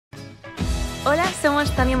Hola,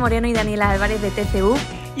 somos Tania Moreno y Daniela Álvarez de TCU.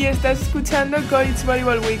 Y estás escuchando College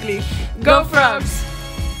Volleyball Weekly. ¡Go Frogs!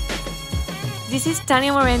 This is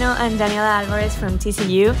Tania Moreno and Daniela Álvarez from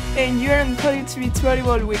TCU. And you're on College Beach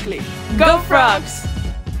Volleyball Weekly. ¡Go Frogs!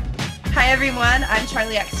 Hi everyone, I'm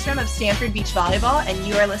Charlie Ekstrom of Stanford Beach Volleyball, and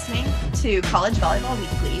you are listening to College Volleyball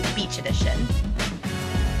Weekly Beach Edition.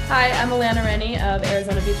 Hi, I'm Alana Rennie of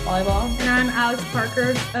Arizona Beach Volleyball. And I'm Alex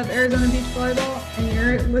Parker of Arizona Beach Volleyball, and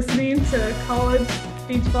you're listening to College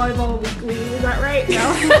Beach Volleyball Weekly. Is that right?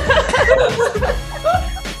 No.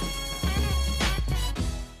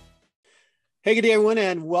 Hey, good day, everyone,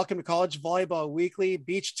 and welcome to College Volleyball Weekly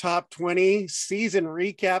Beach Top 20 season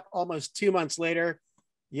recap almost 2 months later.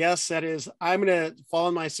 Yes, that is. I'm going to fall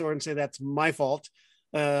on my sword and say that's my fault.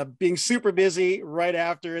 Being super busy right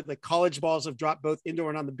after the college balls have dropped both indoor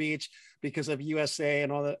and on the beach because of USA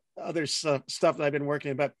and all the other stuff that I've been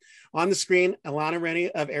working on. But on the screen, Alana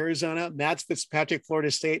Rennie of Arizona, Fitzpatrick of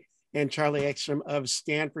Florida State, and Charlie Ekstrom of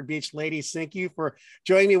Stanford Beach. Ladies, thank you for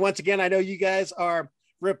joining me once again. I know you guys are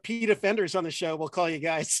repeat offenders on the show. We'll call you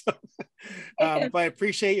guys. But I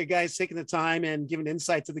appreciate you guys taking the time and giving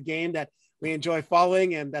insight to the game that we enjoy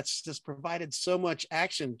following, and that's just provided so much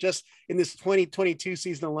action just in this 2022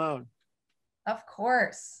 season alone. Of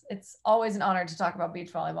course. It's always an honor to talk about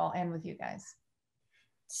beach volleyball and with you guys.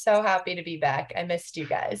 So happy to be back. I missed you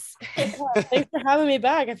guys. Thanks for having me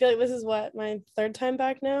back. I feel like this is my third time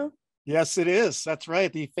back now. Yes, it is. That's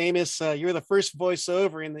right. The famous, you were the first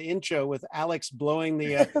voiceover in the intro with Alex blowing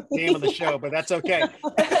the name of the show, but that's okay.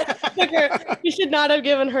 You should not have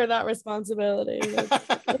given her that responsibility.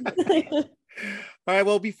 All right.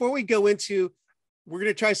 Well, before we go into, we're going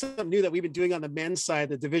to try something new that we've been doing on the men's side,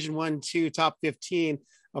 the Division 1-2 top 15.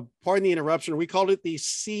 Pardon the interruption. We called it the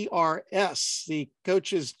CRS, the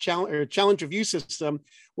Coaches Challenge Review System,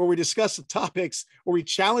 where we discuss the topics, or we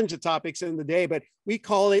challenge the topics in the day, but we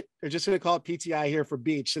call it, or just going to call it PTI here for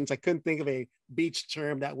beach, since I couldn't think of a beach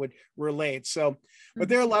term that would relate. So, but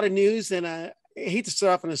there are a lot of news, and I hate to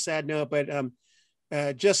start off on a sad note, but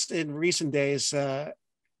just in recent days,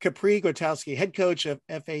 Capri Grotowski, head coach of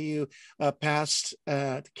FAU, passed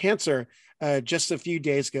cancer just a few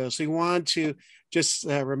days ago. So we wanted to just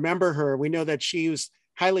remember her. We know that she was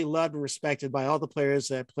highly loved and respected by all the players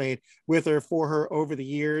that played with her, for her over the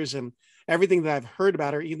years, and everything that I've heard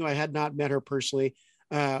about her, even though I had not met her personally.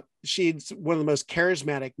 She's one of the most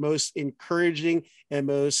charismatic, most encouraging, and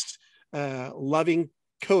most loving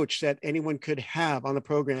coach that anyone could have on the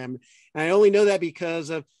program. And I only know that because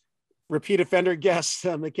of repeat offender guests,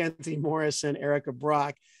 Mackenzie Morris and Erica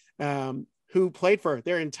Brock, who played for her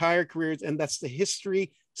their entire careers. And that's the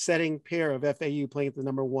history-setting pair of FAU playing at the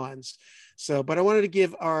number ones. So, but I wanted to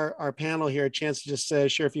give our panel here a chance to just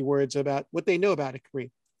share a few words about what they know about it,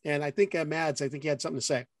 Capri. And I think, Mads, I think you had something to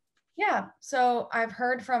say. Yeah. So I've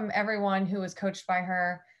heard from everyone who was coached by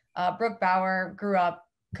her. Brooke Bauer grew up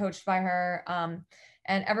coached by her.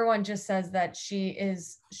 And everyone just says that she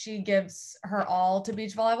gives her all to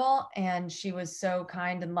beach volleyball, and she was so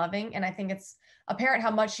kind and loving. And I think it's apparent how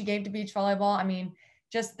much she gave to beach volleyball. I mean,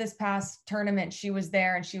 just this past tournament, she was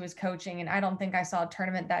there and she was coaching, and I don't think I saw a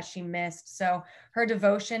tournament that she missed. So her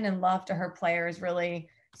devotion and love to her players really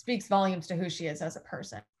speaks volumes to who she is as a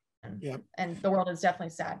person. Yeah. And the world is definitely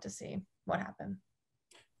sad to see what happened.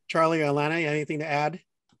 Charlie, Alana, anything to add?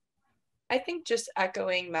 I think just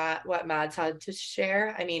echoing what Mads had to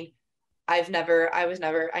share. I mean, I never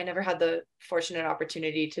had the fortunate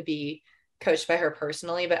opportunity to be coached by her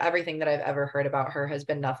personally, but everything that I've ever heard about her has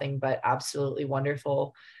been nothing but absolutely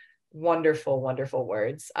wonderful, wonderful, wonderful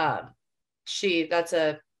words. That's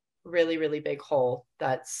a really, really big hole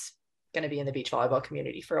that's going to be in the beach volleyball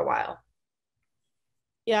community for a while.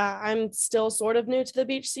 Yeah, I'm still sort of new to the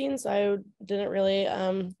beach scene, so I didn't really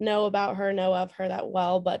know of her that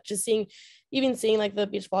well, but just seeing like the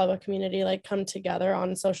beach volleyball community like come together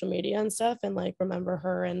on social media and stuff and like remember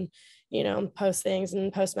her and, you know, post things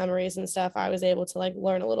and post memories and stuff, I was able to like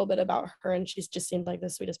learn a little bit about her, and she's just seemed like the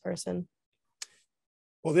sweetest person.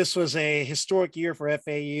 Well, this was a historic year for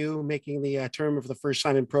FAU, making the tournament for the first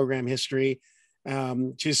time in program history.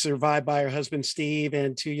 She's survived by her husband, Steve,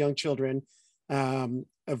 and 2 young children.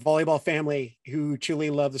 A volleyball family who truly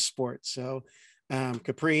love the sport. So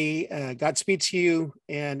Capri, Godspeed to you,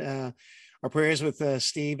 and our prayers with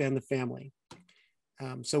Steve and the family.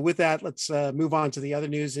 So with that, let's move on to the other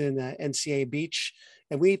news in NCAA Beach.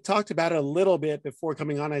 And we talked about it a little bit before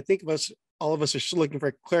coming on. I think all of us are still looking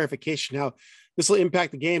for clarification how this will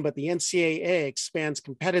impact the game, but the NCAA expands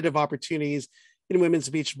competitive opportunities in women's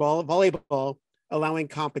beach volleyball, allowing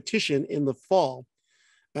competition in the fall.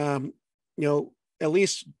 At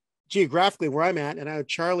least geographically where I'm at, and I know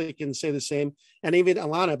Charlie can say the same, and even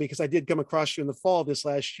Alana, because I did come across you in the fall this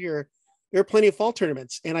last year, there are plenty of fall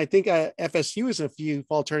tournaments. And I think FSU is in a few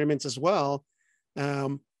fall tournaments as well.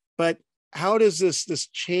 But how does this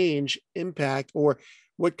change impact, or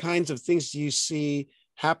what kinds of things do you see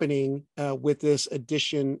happening with this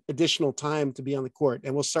additional time to be on the court?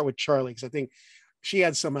 And we'll start with Charlie, because I think she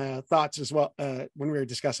had some thoughts as well when we were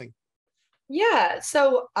discussing. Yeah,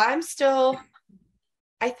 so I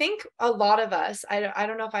think a lot of us, I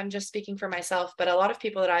don't know if I'm just speaking for myself, but a lot of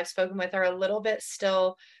people that I've spoken with are a little bit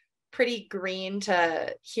still pretty green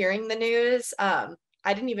to hearing the news.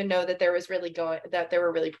 I didn't even know that there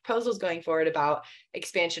were really proposals going forward about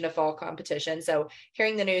expansion of fall competition. So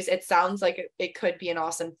hearing the news, it sounds like it could be an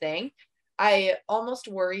awesome thing. I almost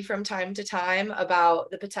worry from time to time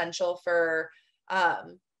about the potential for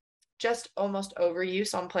just almost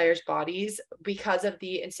overuse on players' bodies because of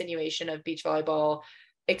the insinuation of beach volleyball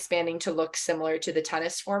expanding to look similar to the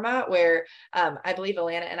tennis format, where I believe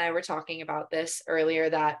Alana and I were talking about this earlier,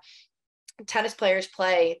 that tennis players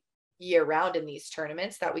play year round in these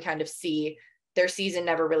tournaments, that we kind of see their season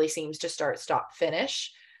never really seems to start, stop,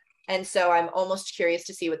 finish. And so I'm almost curious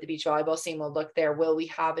to see what the beach volleyball scene will look there. Will we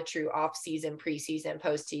have a true off season, preseason,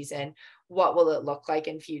 postseason? What will it look like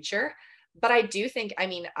in future? But I do think,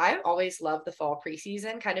 I always love the fall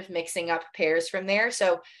preseason, kind of mixing up pairs from there.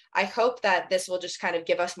 So I hope that this will just kind of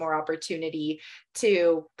give us more opportunity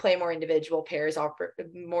to play more individual pairs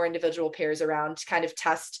around, to kind of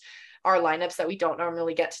test our lineups that we don't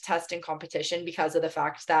normally get to test in competition because of the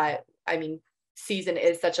fact that, season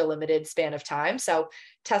is such a limited span of time. So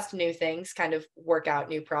test new things, kind of work out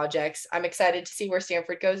new projects. I'm excited to see where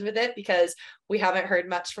Stanford goes with it, because we haven't heard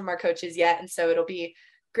much from our coaches yet. And so it'll be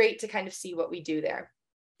great to kind of see what we do there.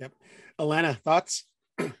 Yep. Alana, thoughts?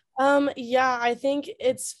 Yeah, I think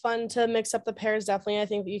it's fun to mix up the pairs. Definitely. I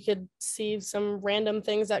think that you could see some random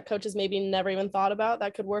things that coaches maybe never even thought about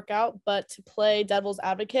that could work out. But to play devil's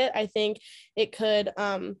advocate, I think it could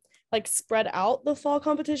spread out the fall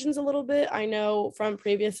competitions a little bit. I know from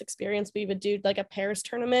previous experience, we would do like a pairs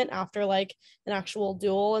tournament after like an actual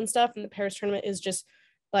duel and stuff. And the pairs tournament is just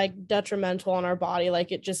like detrimental on our body.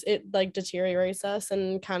 Like it deteriorates us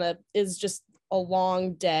and kind of is just a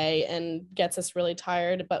long day and gets us really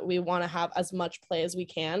tired, but we want to have as much play as we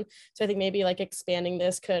can. So I think maybe like expanding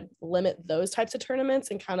this could limit those types of tournaments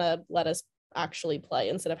and kind of let us actually play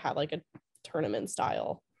instead of have like a tournament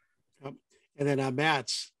style. And then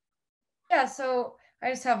Matt's. Yeah, so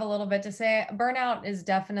I just have a little bit to say. Burnout is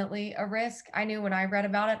definitely a risk. I knew when I read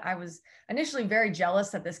about it, I was initially very jealous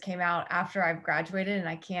that this came out after I've graduated and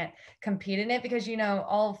I can't compete in it, because,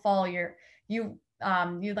 all fall you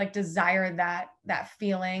like desire that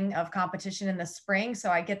feeling of competition in the spring. So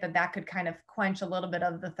I get that could kind of quench a little bit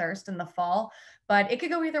of the thirst in the fall, but it could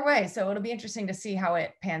go either way. So it'll be interesting to see how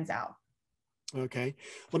it pans out. Okay.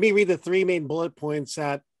 Let me read the three main bullet points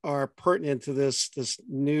that are pertinent to this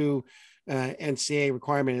new NCAA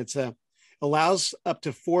requirement. It allows up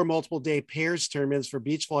to 4 multiple day pairs tournaments for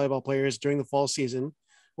beach volleyball players during the fall season,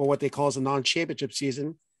 or what they call as a non-championship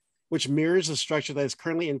season, which mirrors the structure that is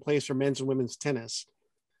currently in place for men's and women's tennis.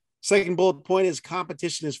 Second bullet point is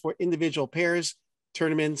competition is for individual pairs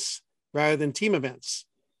tournaments rather than team events.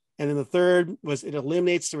 And then the third was it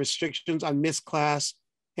eliminates the restrictions on missed class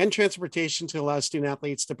and transportation to allow student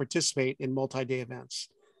athletes to participate in multi-day events.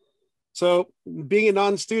 So being a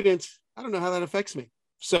non-student, I don't know how that affects me.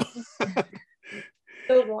 So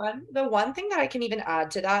The one thing that I can even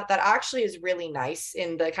add to that actually is really nice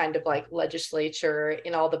in the kind of like legislature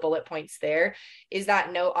in all the bullet points there is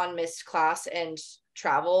that note on missed class and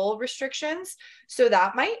travel restrictions. So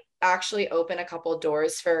that might actually open a couple of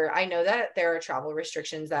doors for, I know that there are travel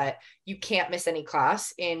restrictions that you can't miss any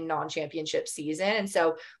class in non-championship season. And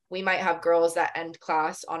so we might have girls that end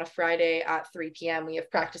class on a Friday at 3 p.m. We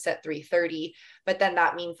have practice at 3:30, but then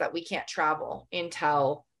that means that we can't travel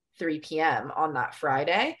until 3 p.m. on that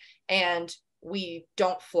Friday. And we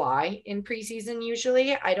don't fly in preseason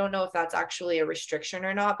usually. I don't know if that's actually a restriction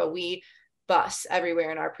or not, but we bus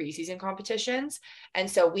everywhere in our preseason competitions.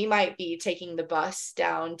 And so we might be taking the bus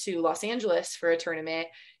down to Los Angeles for a tournament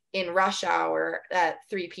in rush hour at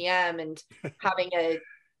 3 p.m. and having a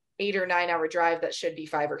 8 or 9 hour drive that should be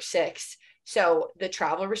 5 or 6. So the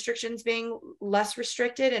travel restrictions being less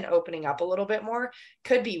restricted and opening up a little bit more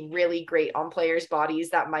could be really great on players' bodies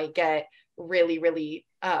that might get really, really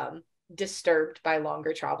disturbed by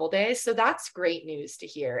longer travel days. So that's great news to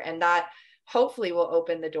hear. And that hopefully will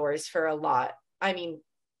open the doors for a lot.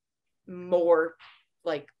 More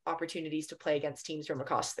like opportunities to play against teams from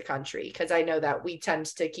across the country. Cause I know that we tend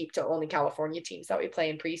to keep to only California teams that we play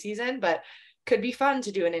in preseason, but could be fun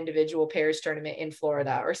to do an individual pairs tournament in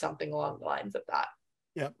Florida or something along the lines of that.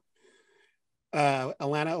 Yep.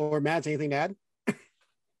 Alana or Mads, anything to add?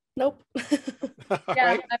 Nope. Yeah,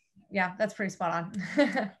 Right. yeah, that's pretty spot on. All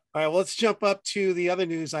right, well, let's jump up to the other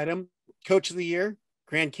news item. Coach of the Year,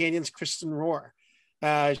 Grand Canyon's Kristen Rohr.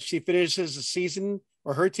 She finishes the season,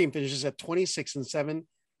 or her team finishes at 26-7,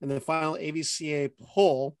 and the final AVCA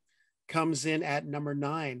poll comes in at number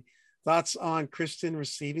 9. Thoughts on Kristen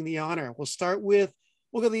receiving the honor? We'll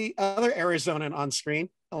go the other Arizonan on screen,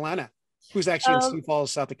 Alana, who's actually in Sioux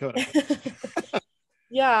Falls, South Dakota.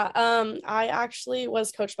 Yeah, I actually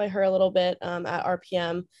was coached by her a little bit at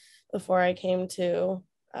RPM before I came to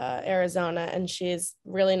Arizona, and she's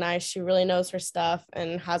really nice. She really knows her stuff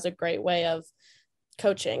and has a great way of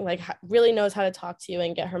coaching, like really knows how to talk to you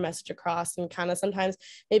and get her message across, and kind of sometimes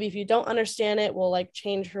maybe if you don't understand it, will like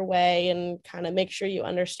change her way and kind of make sure you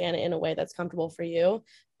understand it in a way that's comfortable for you.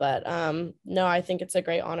 But no, I think it's a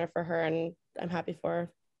great honor for her, and I'm happy for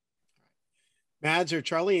her. Mads or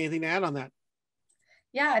Charlie, anything to add on that?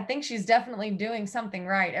 Yeah, I think she's definitely doing something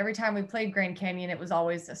right. Every time we played Grand Canyon, it was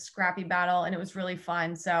always a scrappy battle, and it was really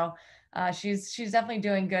fun. So she's definitely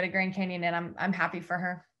doing good at Grand Canyon, and I'm happy for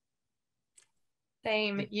her.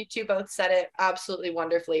 Same. You two both said it absolutely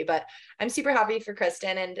wonderfully, but I'm super happy for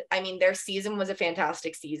Kristen. And I mean, their season was a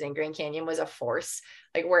fantastic season. Grand Canyon was a force,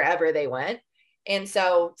 like wherever they went. And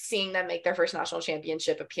so seeing them make their first national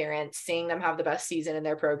championship appearance, seeing them have the best season in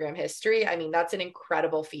their program history, I mean, that's an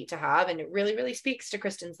incredible feat to have. And it really, really speaks to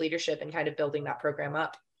Kristen's leadership and kind of building that program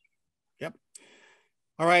up. Yep.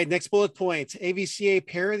 All right. Next bullet point, AVCA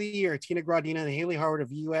Pair of the Year, Tina Gradina and Haley Howard of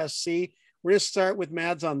USC. We're going to start with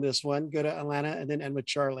Mads on this one, go to Alana, and then end with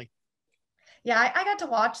Charlie. Yeah, I got to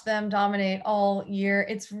watch them dominate all year.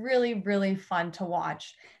 It's really, really fun to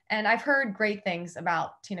watch. And I've heard great things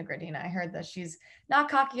about Tina Gradina. I heard that she's not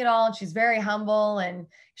cocky at all, and she's very humble, and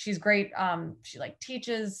she's great. She like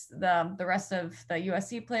teaches the rest of the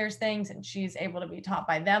USC players things, and she's able to be taught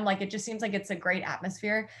by them. Like, it just seems like it's a great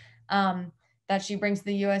atmosphere that she brings to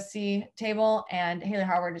the USC table. And Haley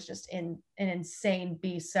Howard is just an insane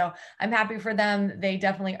beast. So I'm happy for them. They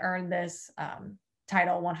definitely earned this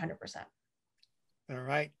title 100%. All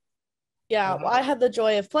right. Yeah, well, I had the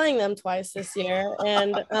joy of playing them twice this year,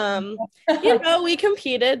 and you know, we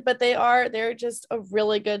competed, but they're just a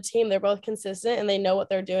really good team. They're both consistent, and they know what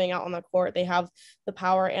they're doing out on the court. They have the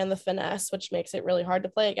power and the finesse, which makes it really hard to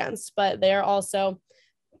play against, but they're also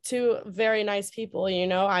two very nice people. You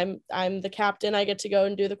know, I'm the captain. I get to go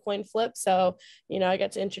and do the coin flip, so you know, I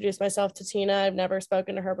get to introduce myself to Tina. I've never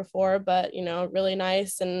spoken to her before, but you know, really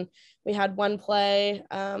nice. And we had one play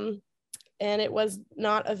and it was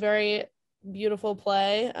not a very beautiful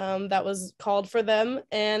play that was called for them.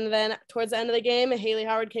 And then towards the end of the game, Haley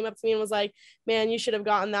Howard came up to me and was like, man, you should have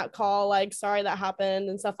gotten that call. Like, sorry that happened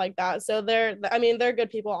and stuff like that. So they're good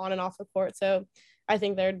people on and off the court. So I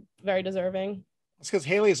think they're very deserving. It's because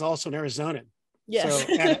Haley is also an Arizonan. Yes.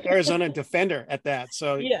 So, an Arizona defender at that.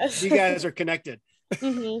 So yes. You guys are connected.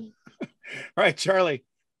 Mm-hmm. All right, Charlie.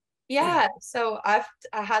 Yeah, so I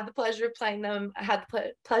had the pleasure of playing them. I had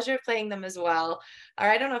the pleasure of playing them as well. Or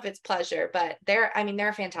I don't know if it's pleasure, but they're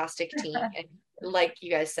a fantastic team. And like you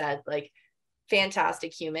guys said, like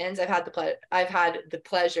fantastic humans. I've had the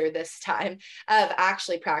pleasure this time of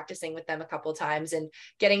actually practicing with them a couple times and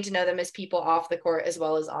getting to know them as people off the court as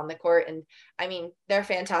well as on the court. And I mean, they're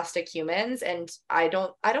fantastic humans. And I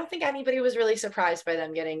don't think anybody was really surprised by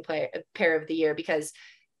them getting pair of the year, because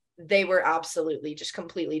they were absolutely just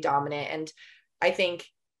completely dominant. And I think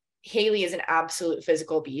Haley is an absolute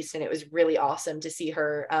physical beast, and it was really awesome to see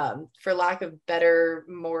her, for lack of better,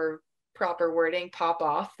 more proper wording, pop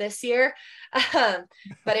off this year. But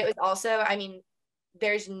it was also, I mean,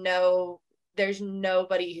 there's nobody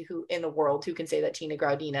who in the world who can say that Tina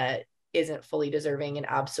Gradina isn't fully deserving and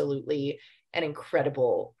absolutely an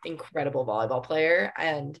incredible volleyball player.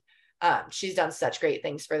 And she's done such great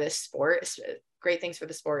things for this sport. Great things for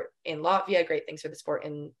the sport in Latvia, great things for the sport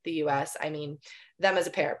in the US. I mean, them as a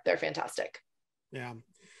pair, they're fantastic. Yeah.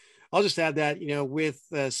 I'll just add that, you know, with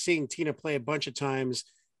seeing Tina play a bunch of times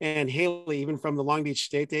and Haley, even from the Long Beach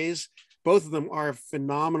State days, both of them are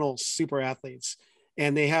phenomenal super athletes,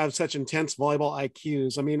 and they have such intense volleyball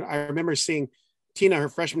IQs. I mean, I remember seeing Tina her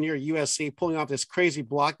freshman year at USC pulling off this crazy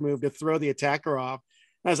block move to throw the attacker off.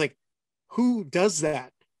 And I was like, who does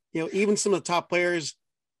that? You know, even some of the top players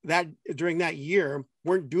that during that year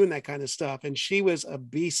weren't doing that kind of stuff. And she was a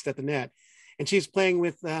beast at the net. And she's playing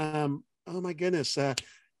with, oh my goodness,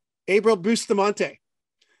 April Bustamante.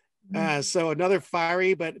 So another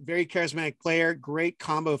fiery, but very charismatic player, great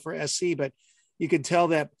combo for SC, but you could tell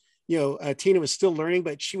that, Tina was still learning,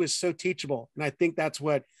 but she was so teachable. And I think that's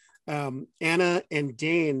what Anna and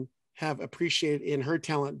Dane have appreciated in her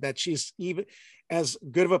talent, that she's, even as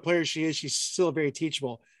good of a player as she is, she's still very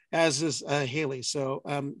teachable, as is Haley. So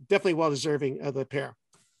definitely well deserving of the pair.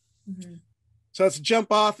 Mm-hmm. So let's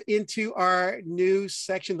jump off into our new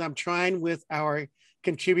section that I'm trying with our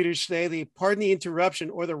contributors today, the pardon the interruption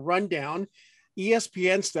or the rundown,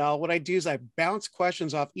 ESPN style. What I do is I bounce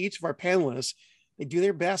questions off each of our panelists. They do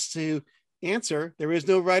their best to answer. There is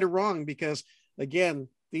no right or wrong, because again,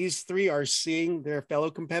 these three are seeing their fellow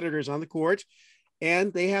competitors on the court,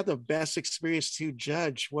 and they have the best experience to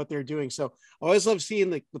judge what they're doing. So I always love seeing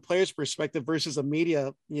the player's perspective versus a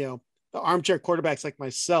media, the armchair quarterbacks like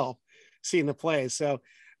myself seeing the play. So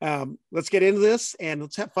let's get into this and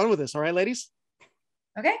let's have fun with this. All right, ladies?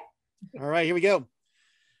 Okay. All right, here we go.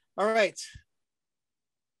 All right.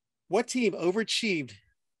 What team overachieved,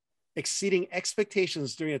 exceeding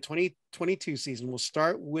expectations during a 2022 season? We'll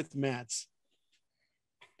start with Mads.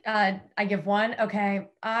 I give one. Okay.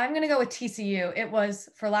 I'm going to go with TCU. It was,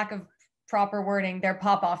 for lack of proper wording, their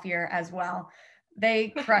pop-off year as well. They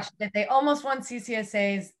crushed it. They almost won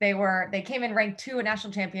CCSAs. They came in ranked 2 at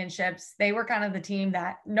national championships. They were kind of the team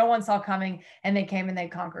that no one saw coming, and they came and they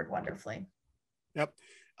conquered wonderfully. Yep.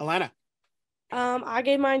 Alana. I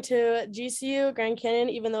gave mine to GCU, Grand Canyon,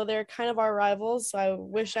 even though they're kind of our rivals. So I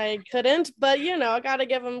wish I couldn't, but I got to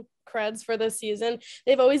give them creds for this season.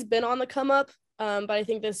 They've always been on the come up. But I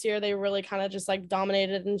think this year they really kind of just like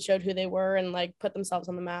dominated and showed who they were and like put themselves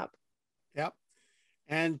on the map. Yep.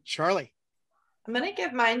 And Charlie. I'm going to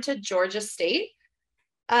give mine to Georgia State.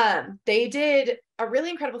 They did a really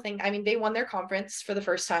incredible thing. I mean, they won their conference for the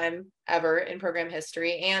first time ever in program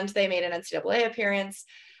history, and they made an NCAA appearance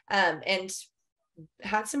and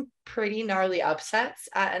had some pretty gnarly upsets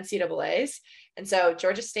at NCAAs. And so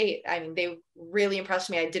Georgia State, I mean, they really impressed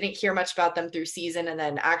me. I didn't hear much about them through season, and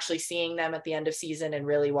then actually seeing them at the end of season and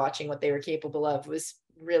really watching what they were capable of was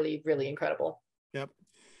really, really incredible. Yep.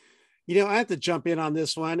 I have to jump in on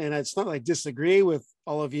this one, and it's not like I disagree with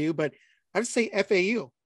all of you, but I would say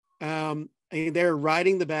FAU. They're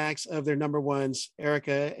riding the backs of their number ones,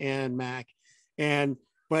 Erica and Mac,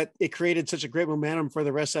 but it created such a great momentum for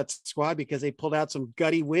the rest of that squad because they pulled out some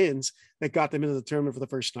gutty wins that got them into the tournament for the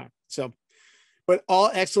first time. So, but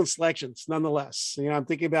all excellent selections nonetheless. I'm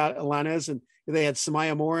thinking about Alana's, and they had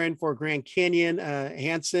Samaya Morin for Grand Canyon,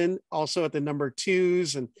 Hansen also at the number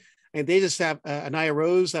 2s, and they just have Anaya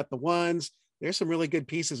Rose at the 1s. There's some really good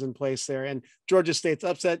pieces in place there. And Georgia State's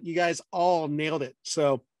upset. You guys all nailed it.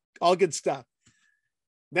 So all good stuff.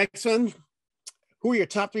 Next one. Who are your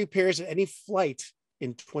top 3 pairs at any flight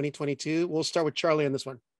in 2022? We'll start with Charlie on this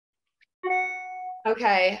one.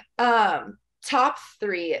 Okay. Top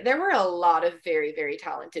 3. There were a lot of very, very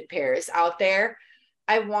talented pairs out there.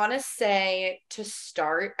 I want to say, to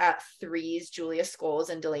start at 3s, Julia Scholes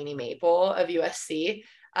and Delaney Maple of USC.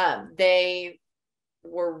 They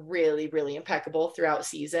were really, really impeccable throughout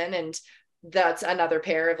season. And that's another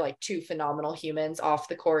pair of like 2 phenomenal humans off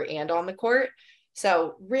the court and on the court.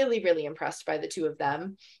 So really, really impressed by the 2 of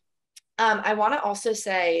them. I want to also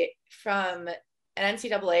say, from an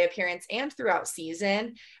NCAA appearance and throughout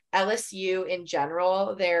season, LSU in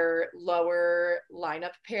general, their lower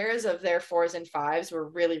lineup pairs of their 4s and 5s were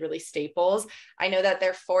really, really staples. I know that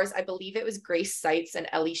their 4s, I believe it was Grace Seitz and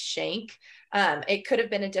Ellie Shank. It could have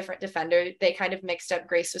been a different defender. They kind of mixed up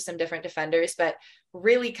Grace with some different defenders, but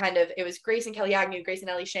really it was Grace and Kelly Agnew, Grace and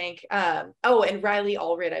Ellie Shank. And Riley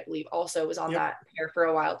Allred, I believe, also was on that pair for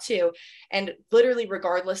a while too. And literally,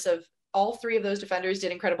 regardless of, all 3 of those defenders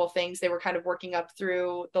did incredible things. They were kind of working up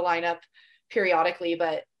through the lineup periodically,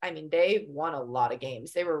 but I mean, they won a lot of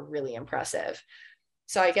games. They were really impressive.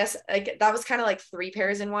 So I guess that was kind of like 3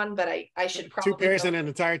 pairs in one, but I should probably 2 pairs in an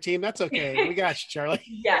entire team. That's okay. We got you, Charlie.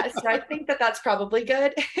 Yes, I think that's probably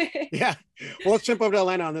good. Yeah. Well, let's jump over to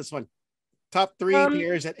Alana on this one. Top 3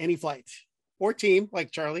 pairs at any flight or team,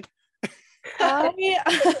 like Charlie.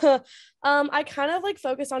 I kind of like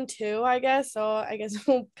focus on 2, I guess. So I guess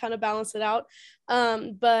we'll kind of balance it out.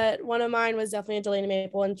 But one of mine was definitely Delaney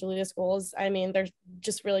Maple and Julia Scholes. I mean, they're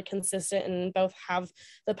just really consistent and both have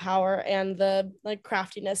the power and the like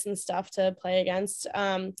craftiness and stuff to play against.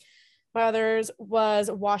 My others was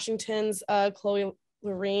Washington's Chloe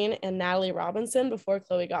Lorene and Natalie Robinson before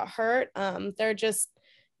Chloe got hurt. They're just,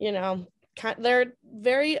 they're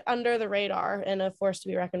very under the radar and a force to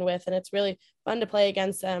be reckoned with, and it's really fun to play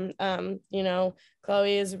against them.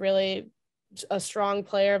 Chloe is really a strong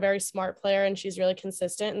player, very smart player, and she's really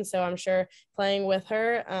consistent, and so I'm sure playing with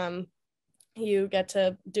her you get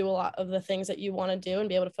to do a lot of the things that you want to do and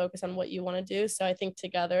be able to focus on what you want to do. So I think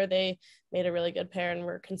together they made a really good pair and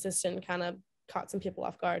were consistent and kind of caught some people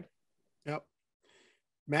off guard. Yep.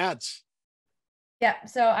 Mads. Yeah,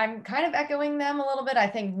 so I'm kind of echoing them a little bit. I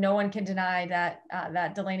think no one can deny that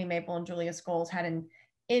that Delaney Maple and Julia Scholes had an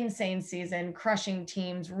insane season, crushing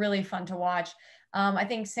teams, really fun to watch. I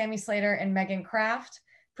think Sammy Slater and Megan Kraft,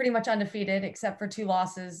 pretty much undefeated except for 2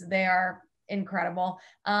 losses. They are incredible.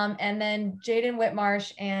 And then Jaden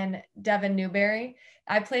Whitmarsh and Devin Newberry.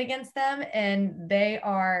 I played against them and they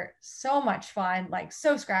are so much fun, like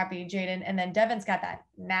so scrappy, Jaden. And then Devin's got that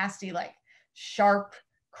nasty, like sharp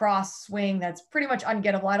cross swing that's pretty much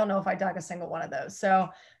ungettable. I don't know if I dug a single one of those. So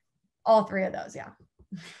all 3 of those, yeah.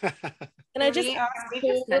 And I just asked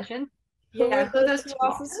just mention, yeah, those 2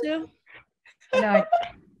 losses too. No,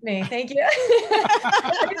 me. Thank you.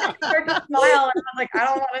 I just started to smile and I was like, I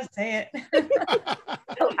don't want to say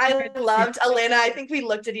it. I loved Alana. I think we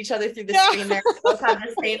looked at each other through the screen there. We both had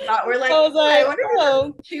the same thought. We're like, I was like, I wonder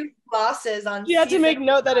if there's 2 losses on. You had to make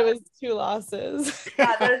note that it was 2 losses.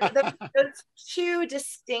 Yeah, the 2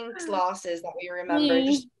 distinct losses that we remember.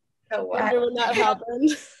 Just so well. I wonder when that happened.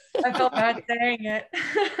 I felt bad saying it.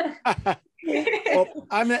 Well,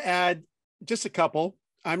 I'm going to add just a couple.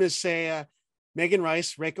 I'm going to say Megan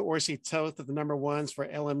Rice, Reka Orsi-Toth of the number 1s for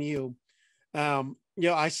LMU.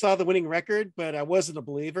 I saw the winning record, but I wasn't a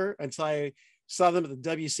believer until I saw them at the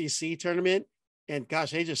WCC tournament. And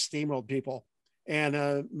gosh, they just steamrolled people.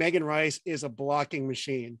 And Megan Rice is a blocking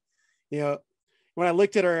machine. When I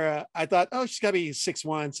looked at her, I thought, oh, she's got to be 6'1",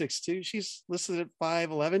 6'2". She's listed at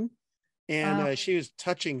 5'11". And she was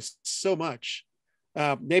touching so much.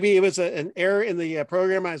 Maybe it was an error in the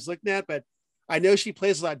program I was looking at, but I know she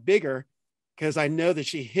plays a lot bigger because I know that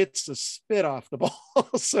she hits the spit off the ball.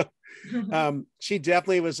 So she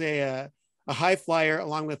definitely was a high flyer,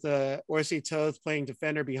 along with Orsi-Toth playing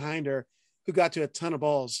defender behind her, who got to a ton of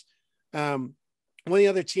balls. One of the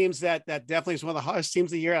other teams that definitely is one of the hottest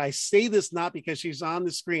teams of the year. I say this not because she's on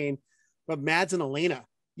the screen, but Mads and Elena.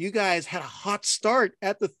 You guys had a hot start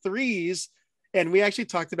at the 3s, and we actually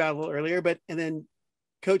talked about it a little earlier. And then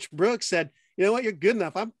Coach Brooks said, "You know what? You're good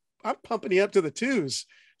enough. I'm pumping you up to the 2s."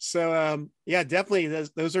 So yeah, definitely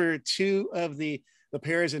those are 2 of the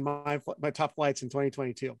pairs in my top flights in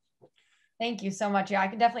 2022. Thank you so much. Yeah, I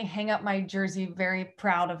can definitely hang up my jersey. Very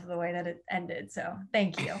proud of the way that it ended. So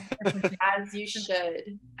thank you. As you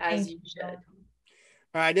should. As you should.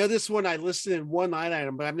 All right, I know this one I listed in one line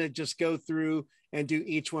item, but I'm going to just go through and do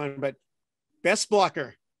each one. But best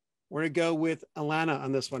blocker, we're going to go with Alana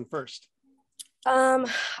on this one first. I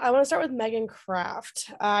want to start with Megan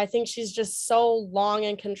Kraft. I think she's just so long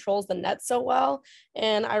and controls the net so well.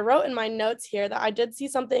 And I wrote in my notes here that I did see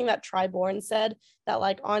something that Triborn said, that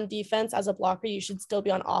like on defense as a blocker, you should still be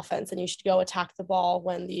on offense and you should go attack the ball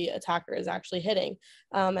when the attacker is actually hitting.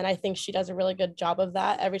 And I think she does a really good job of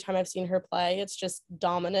that. Every time I've seen her play, it's just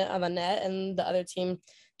dominant on the net, and the other team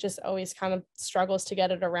just always kind of struggles to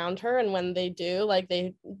get it around her. And when they do, like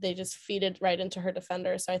they just feed it right into her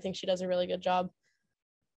defender. So I think she does a really good job.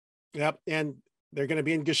 Yep. And they're going to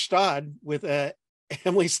be in Gstaad with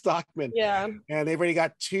Emily Stockman. Yeah. And they've already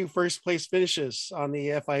got 2 first place finishes on the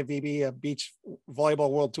FIVB Beach Volleyball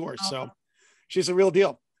World Tour. So she's a real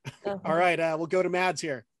deal. All right. We'll go to Mads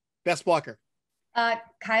here. Best blocker.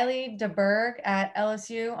 Kylie DeBerg at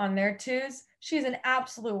LSU on their 2s. She's an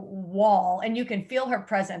absolute wall, and you can feel her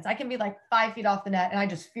presence. I can be like 5 feet off the net and I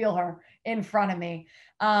just feel her in front of me.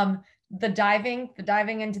 The diving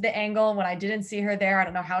into the angle when I didn't see her there. I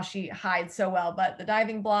don't know how she hides so well, but the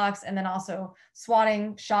diving blocks, and then also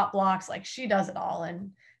swatting, shot blocks, like she does it all,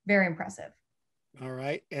 and very impressive. All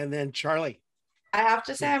right. And then Charlie. I have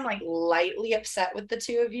to say I'm like lightly upset with the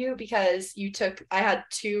 2 of you because I had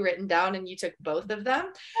 2 written down and you took both of them.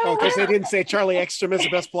 Oh, because they didn't say Charlie Ekstrom as the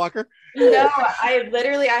best blocker? No,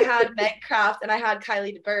 I had Meg Kraft and I had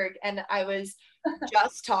Kylie DeBerg, and I was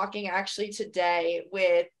just talking actually today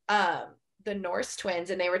with the Norse twins,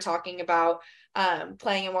 and they were talking about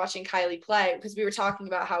playing and watching Kylie play, because we were talking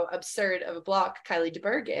about how absurd of a block Kylie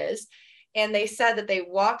DeBerg is. And they said that they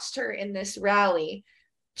watched her in this rally.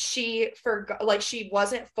 She forgot, like she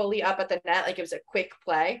wasn't fully up at the net, like it was a quick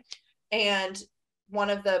play. And one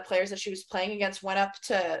of the players that she was playing against went up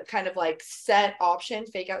to kind of like set option,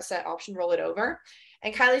 fake out set option, roll it over.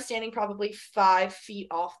 And Kylie's standing probably 5 feet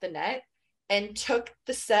off the net and took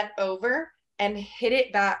the set over and hit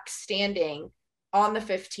it back standing on the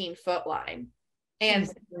 15-foot line. And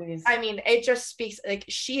I mean, it just speaks, like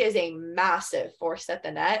she is a massive force at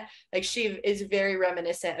the net. Like she is very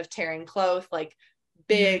reminiscent of Taryn Cloth, like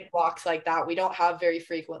big blocks like that we don't have very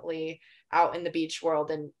frequently. out in the beach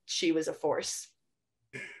world, and she was a force.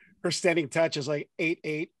 Her standing touch is like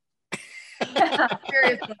 8'8".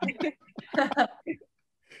 Seriously.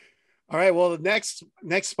 All right. Well, the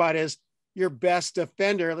next spot is your best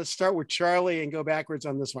defender. Let's start with Charlie and go backwards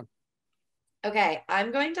on this one. Okay,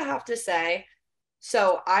 I'm going to have to say,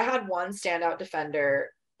 so I had one standout defender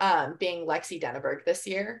being Lexi Denneberg this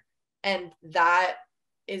year. And that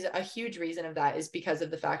is a huge reason of that is because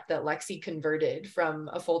of the fact that Lexi converted from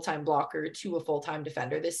a full-time blocker to a full-time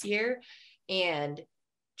defender this year. And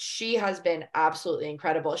she has been absolutely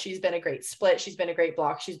incredible. She's been a great split. She's been a great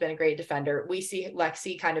block. She's been a great defender. We see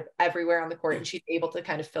Lexi kind of everywhere on the court, and she's able to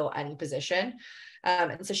kind of fill any position.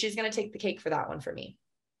 And so she's going to take the cake for that one for me.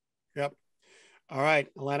 Yep. All right,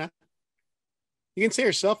 Alana. You can say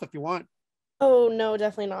yourself if you want. Oh, no,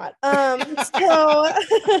 definitely not.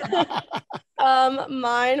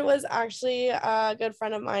 Mine was actually a good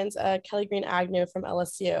friend of mine's, Kelly Green Agnew from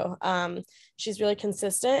LSU. She's really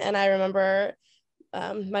consistent. And I remember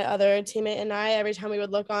my other teammate and I, every time we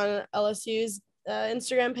would look on LSU's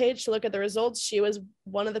Instagram page to look at the results, she was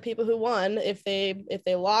one of the people who won. If they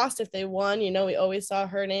lost, if they won, we always saw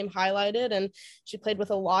her name highlighted, and she played with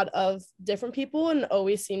a lot of different people and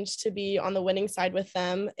always seems to be on the winning side with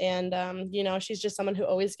them. And she's just someone who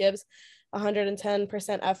always gives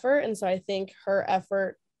 110% effort, and so I think her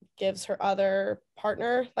effort gives her other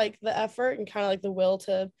partner like the effort and kind of like the will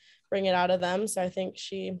to bring it out of them. So I think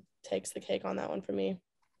she takes the cake on that one for me.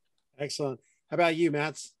 Excellent. How about you,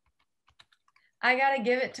 Mats? I got to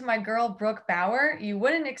give it to my girl, Brooke Bauer. You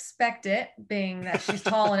wouldn't expect it, being that she's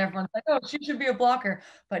tall and everyone's like, oh, she should be a blocker.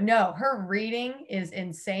 But no, her reading is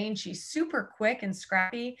insane. She's super quick and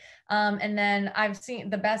scrappy. And then I've seen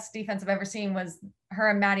the best defense I've ever seen was her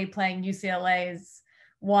and Maddie playing UCLA's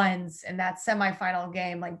ones in that semifinal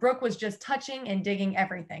game. Like Brooke was just touching and digging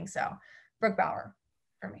everything. So Brooke Bauer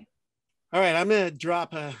for me. All right, I'm going to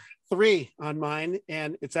drop a 3 on mine,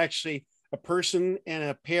 and it's actually a person and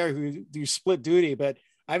a pair who do split duty, but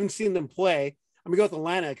I haven't seen them play. I'm gonna go with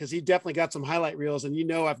Alana because he definitely got some highlight reels,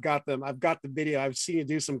 and I've got them. I've got the video. I've seen you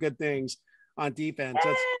do some good things on defense.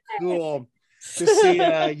 That's cool to see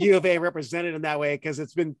U of A represented in that way, because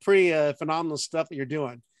it's been pretty phenomenal stuff that you're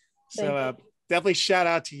doing. So definitely shout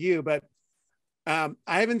out to you. But I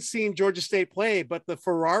haven't seen Georgia State play, but the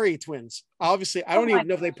Ferrari twins, obviously, I don't even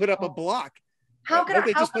know if they put up a block. How could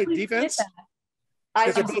they just play defense?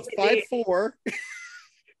 They're both 5'4",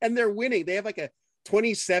 and they're winning. They have like a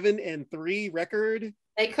 27-3 record.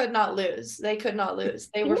 They could not lose. They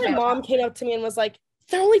were. My mom came up to me and was like,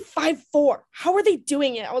 "They're only 5'4". How are they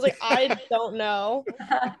doing it?" I was like, "I don't know.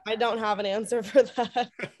 I don't have an answer for that."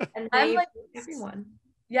 And I'm like, everyone.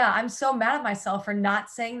 Yeah, I'm so mad at myself for not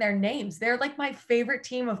saying their names. They're like my favorite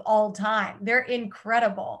team of all time. They're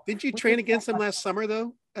incredible. Didn't you train against them last summer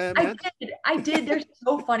though? I did. They're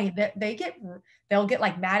so funny. They'll get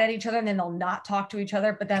like mad at each other, and then they'll not talk to each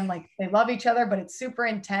other, but then like they love each other, but it's super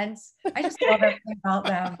intense. I just love everything about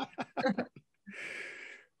them.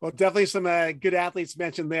 Well, definitely some good athletes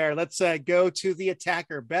mentioned there. Let's go to the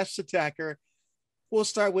attacker, best attacker. We'll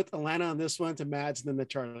start with Alana on this one, to Mads, and then to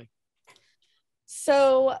Charlie.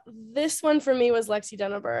 So this one for me was Lexi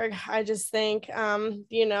Denneberg. I just think,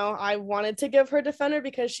 I wanted to give her defender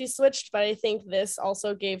because she switched, but I think this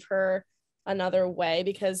also gave her another way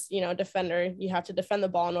because, defender, you have to defend the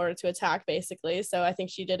ball in order to attack, basically. So I think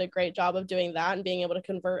she did a great job of doing that and being able to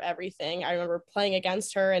convert everything. I remember playing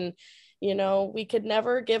against her, and, we could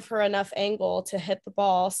never give her enough angle to hit the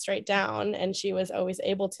ball straight down, and she was always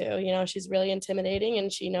able to. She's really intimidating,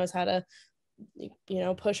 and she knows how to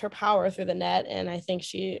push her power through the net. And I think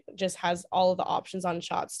she just has all of the options on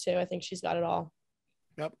shots too. I think she's got it all.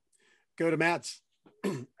 Yep. Go to Mats.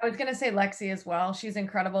 I was going to say Lexi as well. She's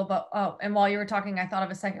incredible. But, and while you were talking, I thought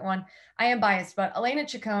of a second one. I am biased, but Elena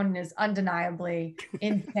Ciccone is undeniably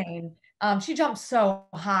insane. She jumps so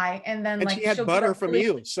high, and then she had butter from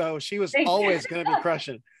you. So she was always going to be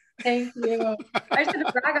crushing. Thank you. I just had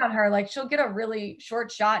to brag on her. Like, she'll get a really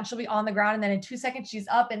short shot and she'll be on the ground, and then in 2 seconds she's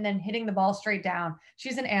up and then hitting the ball straight down.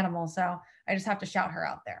 She's an animal. So I just have to shout her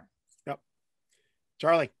out there. Yep.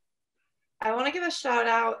 Charlie. I want to give a shout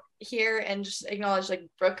out here and just acknowledge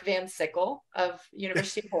Brooke Van Sickle of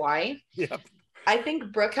University of Hawaii. Yep. I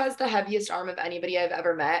think Brooke has the heaviest arm of anybody I've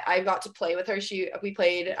ever met. I got to play with her. We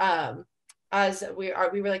played as we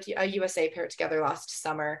were like a USA pair together last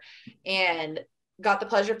summer, and got the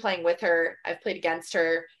pleasure of playing with her. I've played against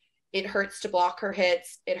her. It hurts to block her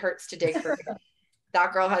hits. It hurts to dig for her.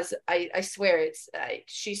 That girl has, I swear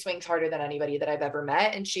she swings harder than anybody that I've ever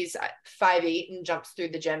met. And she's 5'8" and jumps through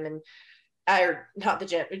the gym. And or not the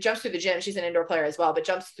gym, jumps through the gym. She's an indoor player as well, but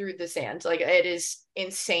jumps through the sand. Like, it is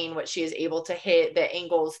insane what she is able to hit, the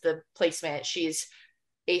angles, the placement. She's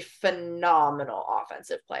a phenomenal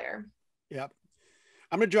offensive player. Yep.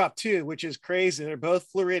 I'm going to drop two, which is crazy. They're both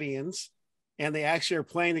Floridians, and they actually are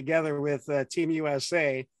playing together with Team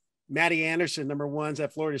USA. Maddie Anderson, number ones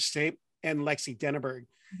at Florida State, and Lexi Denneberg,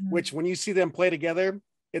 which when you see them play together,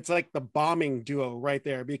 it's like the bombing duo right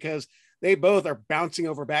there, because they both are bouncing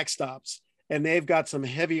over backstops, and they've got some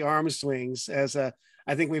heavy arm swings, as I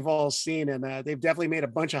think we've all seen, and they've definitely made a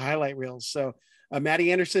bunch of highlight reels. So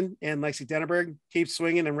Maddie Anderson and Lexi Denneberg, keep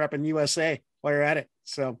swinging and repping USA while you're at it.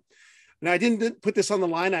 So now I didn't put this on the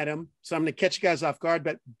line item, so I'm going to catch you guys off guard,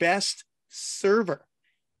 but best server.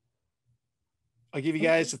 I'll give you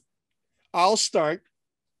guys, I'll start.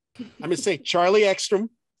 I'm going to say Charlie Ekstrom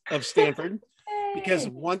of Stanford, because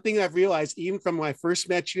one thing I've realized, even from when I first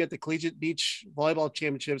met you at the Collegiate Beach Volleyball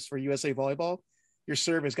Championships for USA Volleyball, your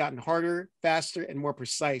serve has gotten harder, faster, and more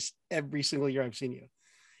precise every single year I've seen you.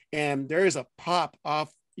 And there is a pop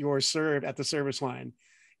off your serve at the service line.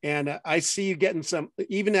 And I see you getting some,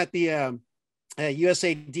 even at the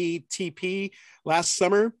USAD TP last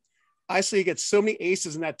summer, I saw you get so many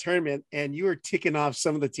aces in that tournament, and you were ticking off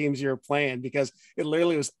some of the teams you were playing, because it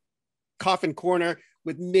literally was coffin corner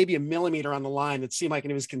with maybe a millimeter on the line. It seemed like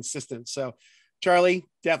it was consistent. So Charlie,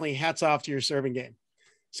 definitely hats off to your serving game.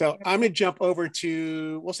 So I'm going to jump over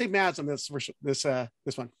to, we'll say Mads on this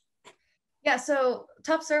one. Yeah, so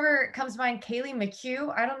top server comes to mind, Kaylee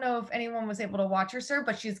McHugh. I don't know if anyone was able to watch her serve,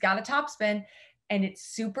 but she's got a topspin, and it's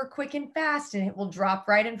super quick and fast, and it will drop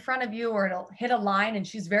right in front of you, or it'll hit a line, and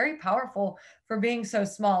she's very powerful for being so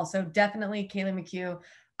small. So definitely Kaylee McHugh.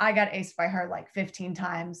 I got aced by her like 15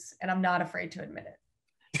 times, and I'm not afraid to admit it.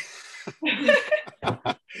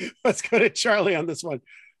 Let's go to Charlie on this one.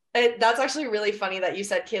 That's actually really funny that you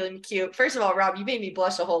said Kaylee McHugh. First of all, Rob, you made me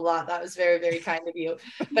blush a whole lot. That was very, very kind of you.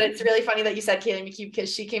 But it's really funny that you said Kaylee McHugh,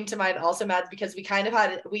 because she came to mind also, Mads, because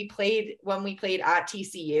when we played at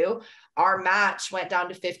TCU, our match went down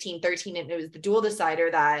to 15-13, and it was the dual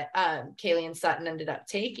decider that Kaylee and Sutton ended up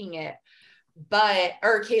taking it.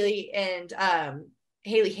 Kaylee and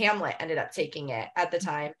Haley Hamlet ended up taking it at the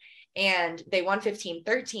time. And they won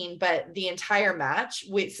 15-13, but the entire match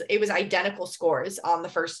it was identical scores on the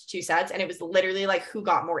first two sets. And it was literally like who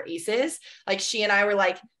got more aces. Like, she and I were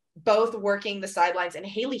like both working the sidelines, and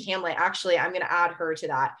Haley Hamlet, actually, I'm going to add her to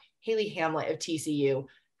that. Haley Hamlet of TCU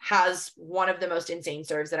has one of the most insane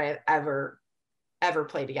serves that I've ever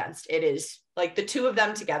played against. It is like the two of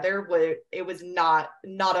them together, it was not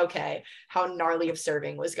okay how gnarly of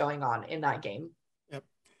serving was going on in that game. Yep.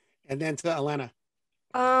 And then to Alana.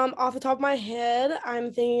 Off the top of my head,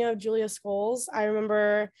 I'm thinking of Julia Scholes.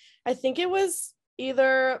 I think it was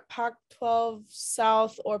either Pac-12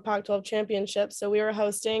 South or Pac-12 Championships. So we were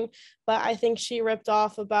hosting, but I think she ripped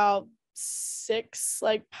off about 6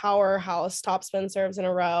 like powerhouse topspin serves in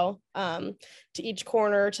a row, to each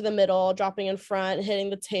corner, to the middle, dropping in front, hitting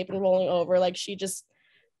the tape and rolling over. Like,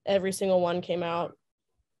 every single one came out.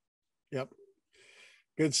 Yep.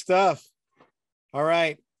 Good stuff. All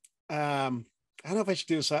right. I don't know if I should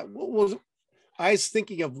do this. I was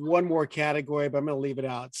thinking of one more category, but I'm going to leave it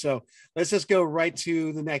out. So let's just go right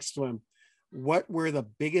to the next one. What were the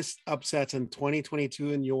biggest upsets in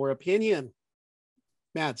 2022 in your opinion?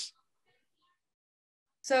 Mads.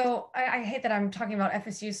 So I hate that I'm talking about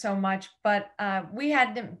FSU so much, but we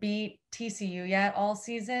hadn't beat TCU yet all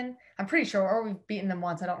season. I'm pretty sure, or we've beaten them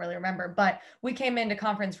once. I don't really remember, but we came into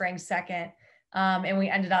conference ranked second. And we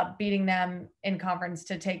ended up beating them in conference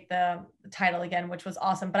to take the title again, which was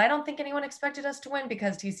awesome. But I don't think anyone expected us to win,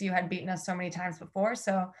 because TCU had beaten us so many times before.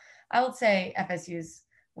 So I would say FSU's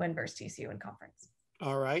win versus TCU in conference.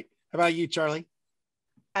 All right. How about you, Charlie?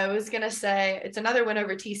 I was going to say it's another win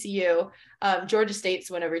over TCU. Georgia State's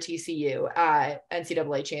win over TCU at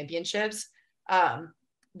NCAA Championships.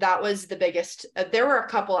 That was the biggest. There were a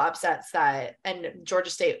couple upsets and Georgia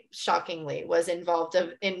State shockingly was involved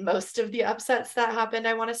in most of the upsets that happened,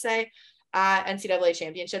 I want to say, at NCAA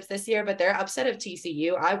Championships this year. But their upset of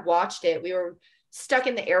TCU, I watched it. We were stuck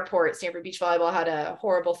in the airport. Stanford Beach Volleyball had a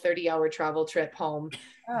horrible 30-hour travel trip home.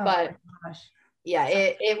 Oh, but gosh. Yeah,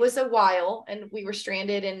 it was a while, and we were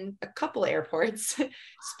stranded in a couple airports,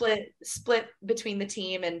 split between the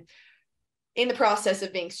team. And in the process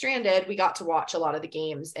of being stranded, we got to watch a lot of the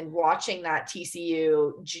games, and watching that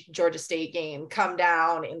TCU Georgia State game come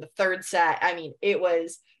down in the third set. I mean, it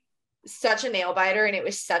was such a nail biter, and it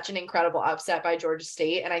was such an incredible upset by Georgia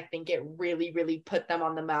State. And I think it really, really put them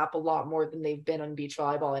on the map a lot more than they've been on beach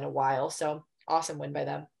volleyball in a while. So awesome win by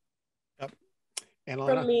them. Yep. And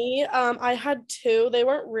For Alana? me, I had two. They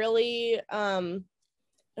weren't really, I don't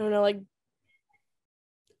know, like,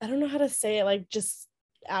 I don't know how to say it, like just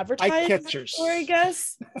advertised, Eye-catchers. or I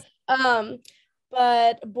guess.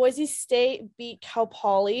 But Boise State beat Cal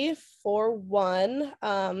Poly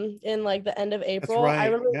 4-1 in like the end of April. That's right. I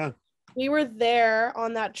remember Yeah. we were there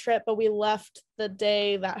on that trip, but we left the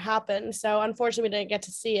day that happened. So unfortunately we didn't get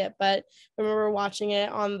to see it, but I remember watching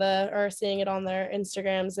it or seeing it on their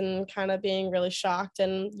Instagrams and kind of being really shocked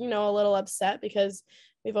and, you know, a little upset because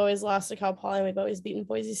we've always lost to Cal Poly and we've always beaten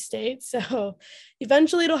Boise State. So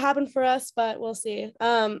eventually it'll happen for us, but we'll see.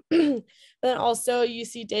 But then also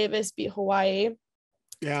UC Davis beat Hawaii.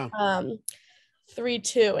 Yeah.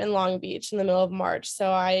 3-2 in Long Beach in the middle of March.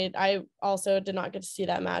 So I also did not get to see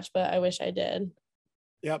that match, but I wish I did.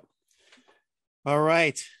 Yep. All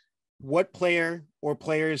right. What player or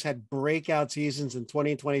players had breakout seasons in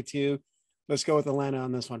 2022? Let's go with Alana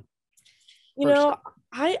on this one. You know,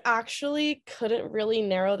 I actually couldn't really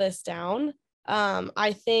narrow this down.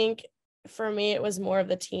 I think for me, it was more of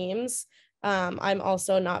the teams. I'm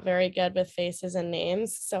also not very good with faces and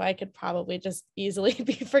names, so I could probably just easily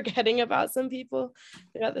be forgetting about some people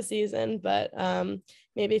throughout the season. But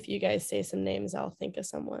maybe if you guys say some names, I'll think of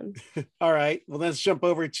someone. All right. Well, let's jump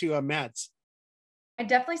over to Matt's. I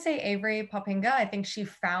definitely say Avery Papinga. I think she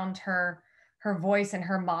found her voice and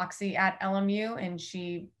her moxie at LMU, and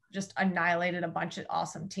she just annihilated a bunch of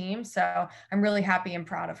awesome teams. So I'm really happy and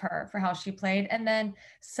proud of her for how she played. And then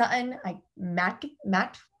Sutton,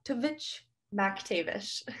 Maktavish.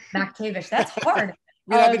 That's hard.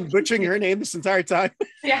 I've been butchering her name this entire time.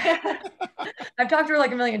 Yeah. I've talked to her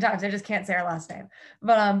like a million times. I just can't say her last name.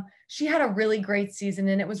 But she had a really great season,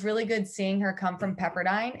 and it was really good seeing her come from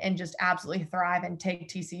Pepperdine and just absolutely thrive and take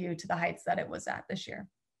TCU to the heights that it was at this year.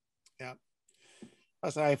 Yeah.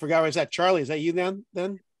 I forgot where it's at. Charlie, is that you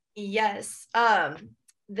then? Yes.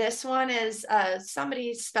 This one is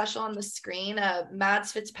somebody special on the screen,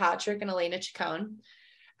 Mads Fitzpatrick and Elena Chacon.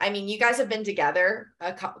 I mean, you guys have been together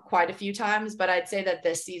quite a few times, but I'd say that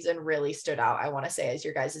this season really stood out, I want to say, as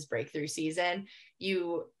your guys' breakthrough season.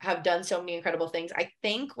 You have done so many incredible things. I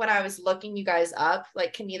think when I was looking you guys up,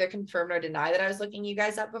 like, can neither confirm nor deny that I was looking you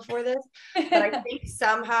guys up before this, but I think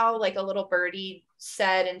somehow like a little birdie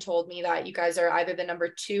said and told me that you guys are either the number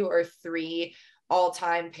 2 or 3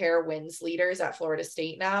 all-time pair wins leaders at Florida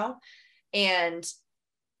State now. And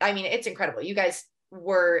I mean, it's incredible. You guys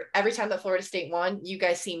were, every time that Florida State won, you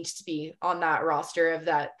guys seemed to be on that roster of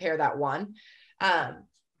that pair that won.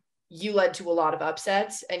 You led to a lot of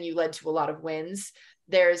upsets and you led to a lot of wins.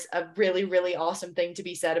 There's a really, really awesome thing to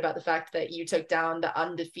be said about the fact that you took down the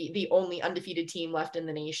only undefeated team left in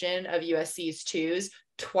the nation of USC's 2s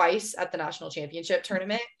twice at the national championship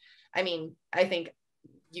tournament. I mean, I think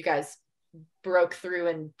you guys broke through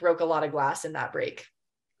and broke a lot of glass in that break.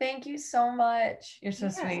 Thank you so much. You're so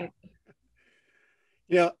sweet.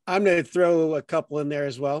 You know, I'm going to throw a couple in there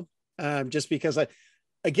as well, just because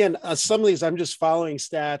some of these I'm just following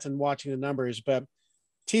stats and watching the numbers, but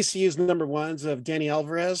TCU's number ones of Danny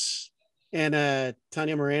Alvarez and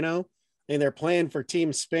Tania Moreno, and they're playing for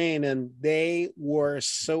Team Spain, and they were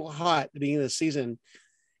so hot at the beginning of the season,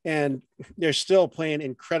 and they're still playing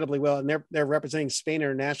incredibly well, and they're representing Spain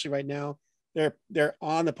internationally right now. They're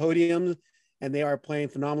on the podium, and they are playing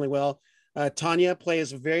phenomenally well. Tanya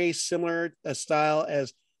plays a very similar style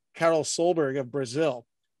as Carol Solberg of Brazil.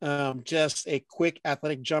 Just a quick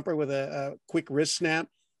athletic jumper with a quick wrist snap.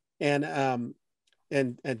 And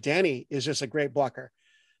Danny is just a great blocker.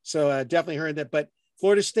 So definitely heard that. But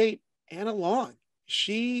Florida State, Anna Long,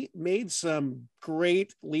 she made some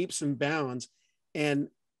great leaps and bounds. And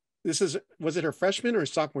was it her freshman or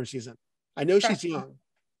sophomore season? I know she's young.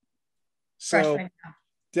 So freshman, yeah.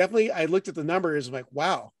 Definitely, I looked at the numbers, I'm like,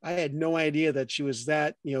 wow, I had no idea that she was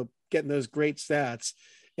that, getting those great stats.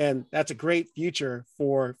 And that's a great future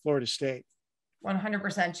for Florida State.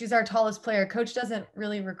 100%. She's our tallest player. Coach doesn't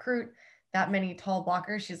really recruit that many tall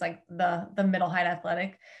blockers. She's like the middle height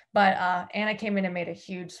athletic, but Anna came in and made a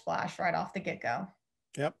huge splash right off the get-go.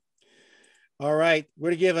 Yep. All right.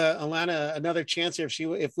 We're to give Alana another chance here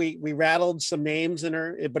if we rattled some names in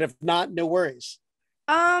her, but if not, no worries.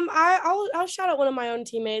 I'll shout out one of my own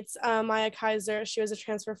teammates, Maya Kaiser. She was a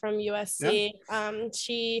transfer from USC. Yeah.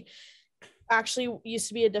 She actually used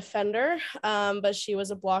to be a defender, but she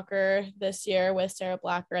was a blocker this year with Sarah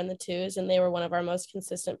Blacker and the 2s, and they were one of our most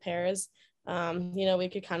consistent pairs. We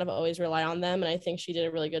could kind of always rely on them, and I think she did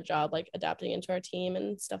a really good job like adapting into our team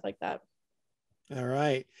and stuff like that. All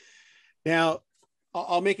right. Now,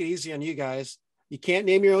 I'll make it easy on you guys. You can't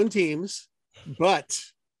name your own teams, but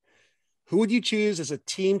Who would you choose as a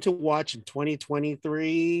team to watch in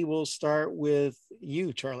 2023? We'll start with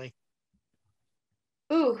you, Charlie.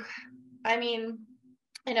 Ooh, I mean,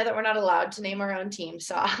 I know that we're not allowed to name our own team,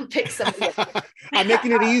 so I'll pick somebody else. I'm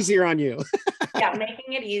making it easier on you. Yeah,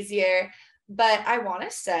 making it easier. But I want to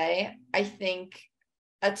say, I think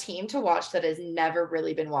a team to watch that has never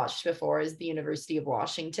really been watched before is the University of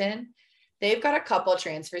Washington. They've got a couple of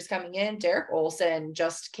transfers coming in. Derek Olson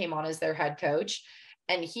just came on as their head coach,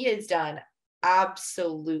 and he has done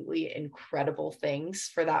absolutely incredible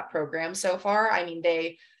things for that program so far. I mean,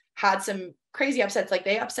 they had some crazy upsets, like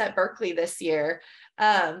they upset Berkeley this year.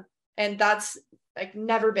 And that's like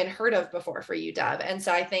never been heard of before for UW. And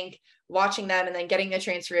so I think watching them and then getting the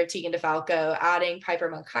transfer of Tegan DeFalco, adding Piper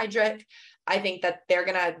Monk-Heidrich, I think that they're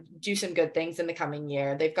going to do some good things in the coming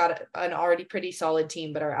year. They've got an already pretty solid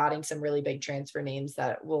team, but are adding some really big transfer names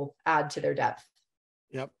that will add to their depth.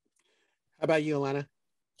 Yep. How about you, Alana?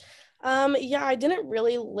 Yeah, I didn't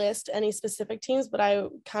really list any specific teams, but I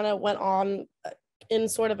kind of went on in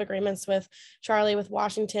sort of agreements with Charlie, with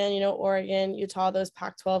Washington, Oregon, Utah, those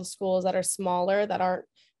Pac-12 schools that are smaller, that aren't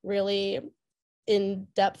really in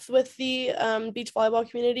depth with the beach volleyball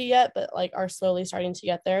community yet, but like are slowly starting to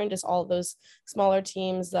get there. And just all of those smaller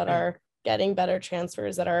teams that are getting better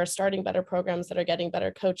transfers, that are starting better programs, that are getting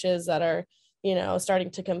better coaches, that are,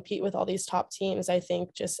 starting to compete with all these top teams. I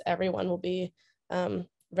think just everyone will be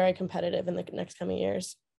very competitive in the next coming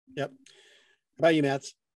years. Yep. How about you, Matt?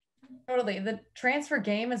 Totally. The transfer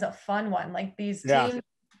game is a fun one. Like these teams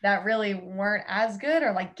that really weren't as good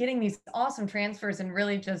are like getting these awesome transfers and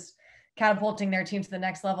really just catapulting their team to the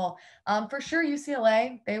next level. For sure,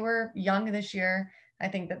 UCLA, they were young this year. I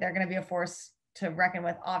think that they're going to be a force to reckon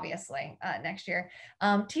with, obviously, next year.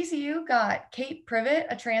 TCU got Kate Privet,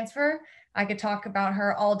 a transfer. I could talk about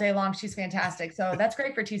her all day long. She's fantastic. So that's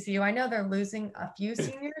great for TCU. I know they're losing a few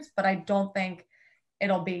seniors, but I don't think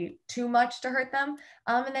it'll be too much to hurt them.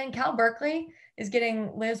 And then Cal Berkeley is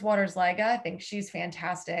getting Liz Waters-Liga. I think she's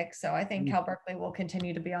fantastic. So I think Cal Berkeley will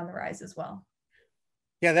continue to be on the rise as well.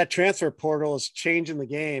 Yeah, that transfer portal is changing the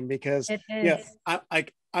game because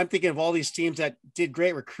I'm thinking of all these teams that did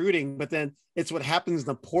great recruiting, but then it's what happens in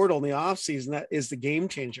the portal in the offseason that is the game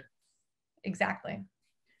changer. Exactly.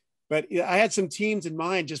 But I had some teams in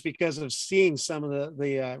mind just because of seeing some of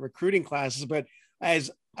the recruiting classes, but as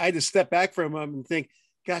I had to step back from them and think,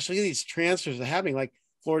 gosh, look at these transfers that are happening, like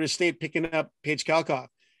Florida State picking up Paige Kalkoff.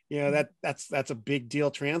 That's a big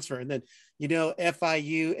deal transfer. And then,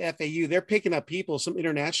 FIU, FAU, they're picking up people, some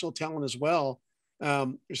international talent as well.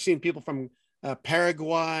 You're seeing people from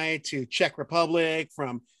Paraguay to Czech Republic,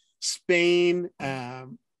 from Spain.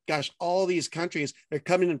 All these countries, they're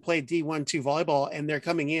coming and play D1-2 volleyball, and they're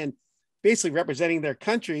coming in basically representing their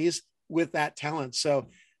countries with that talent. So,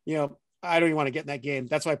 I don't even want to get in that game.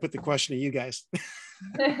 That's why I put the question to you guys.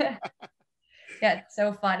 Yeah, it's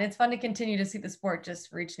so fun. It's fun to continue to see the sport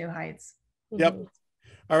just reach new heights. Yep.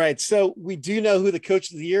 All right. So we do know who the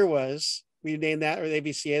coach of the year was. We named that, or the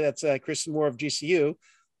ABCA. That's Kristen Moore of GCU.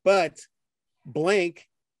 But blank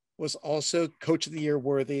was also coach of the year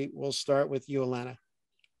worthy. We'll start with you, Alana.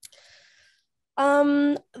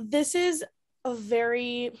 This is a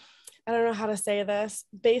very, I don't know how to say this,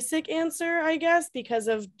 basic answer, I guess, because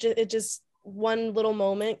of it just one little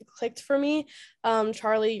moment clicked for me.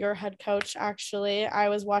 Charlie, your head coach, actually, I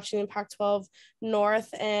was watching in Pac-12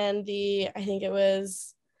 North, and I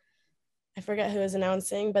forget who was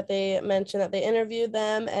announcing, but they mentioned that they interviewed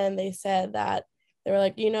them, and they said that they were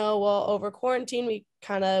like, over quarantine, we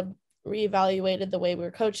kind of reevaluated the way we were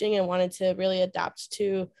coaching and wanted to really adapt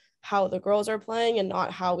to how the girls are playing and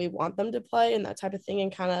not how we want them to play and that type of thing,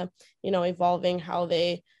 and kind of, evolving how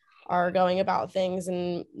they are going about things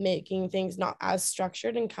and making things not as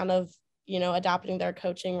structured and kind of, adapting their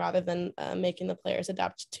coaching rather than making the players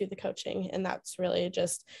adapt to the coaching. And that's really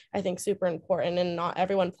just, I think, super important, and not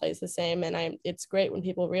everyone plays the same. And it's great when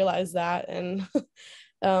people realize that. And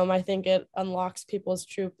I think it unlocks people's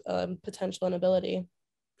true potential and ability.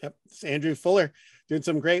 Yep. It's Andrew Fuller doing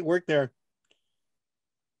some great work there.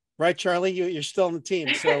 Right, Charlie, you're still on the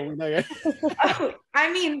team, so we know you're.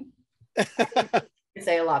 I mean, I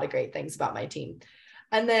say a lot of great things about my team.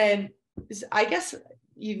 And then I guess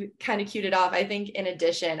you kind of cued it off. I think in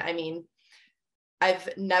addition, I've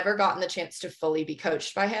never gotten the chance to fully be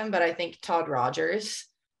coached by him, but I think Todd Rogers,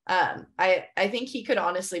 I think he could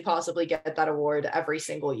honestly possibly get that award every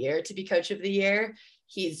single year to be coach of the year.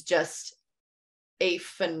 He's just a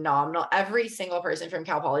phenomenal, every single person from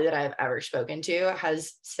Cal Poly that I've ever spoken to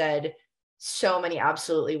has said so many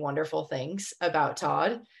absolutely wonderful things about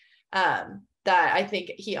Todd, that I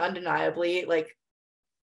think he undeniably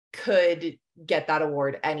could get that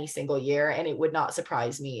award any single year, and it would not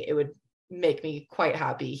surprise me. It would make me quite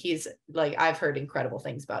happy. He's like, I've heard incredible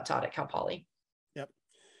things about Todd at Cal Poly. Yep.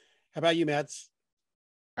 How about you, Mads?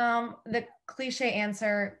 The cliche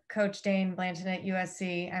answer, Coach Dane Blanton at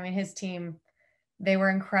USC. I mean, his team, they were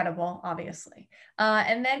incredible, obviously.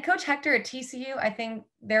 And then Coach Hector at TCU, I think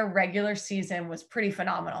their regular season was pretty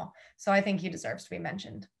phenomenal. So I think he deserves to be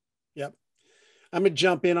mentioned. Yep. I'm going to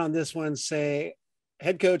jump in on this one and say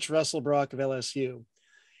head coach Russell Brock of LSU.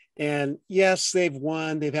 And yes, they've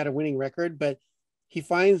won, they've had a winning record, but he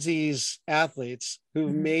finds these athletes who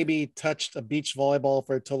maybe touched a beach volleyball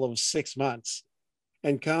for a total of 6 months.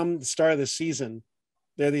 And come the start of the season,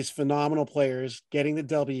 they're these phenomenal players getting the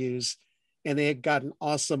W's, and they got an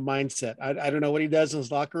awesome mindset. I don't know what he does in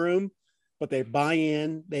his locker room, but they buy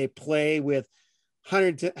in, they play with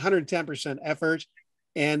 110% effort,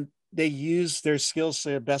 and they use their skills to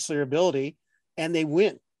the best of their ability, and they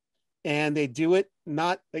win. And they do it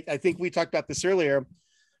not, like, I think we talked about this earlier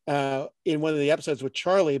in one of the episodes with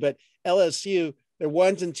Charlie, but LSU, their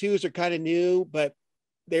 1s and 2s are kind of new, but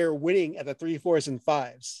they're winning at the 3, 4s, and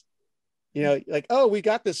 5s. You know, like, oh, we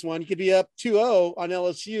got this one. You could be up 2-0 on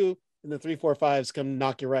LSU, and the 3, 4, 5s come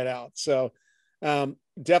knock you right out. So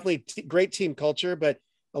definitely great team culture, but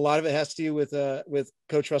a lot of it has to do with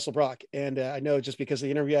Coach Russell Brock. And I know just because of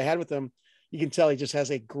the interview I had with him, you can tell he just has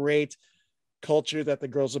a great culture that the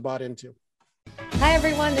girls have bought into. Hi,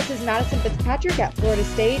 everyone. This is Madison Fitzpatrick at Florida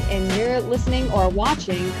State, and you're listening or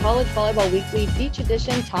watching College Volleyball Weekly Beach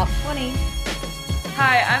Edition Top 20.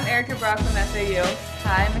 Hi, I'm Erica Brock from FAU.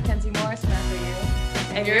 Hi, I'm Mackenzie Morris from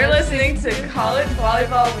FAU. And you're listening to College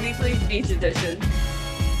Volleyball Weekly Beach Edition.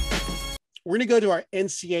 We're going to go to our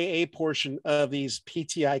NCAA portion of these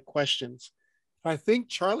PTI questions. I think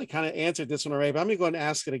Charlie kind of answered this one already, but I'm going to go and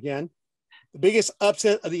ask it again. The biggest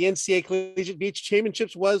upset of the NCAA Collegiate Beach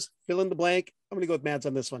Championships was fill in the blank. I'm going to go with Mads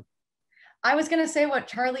on this one. I was going to say what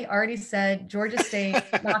Charlie already said, Georgia State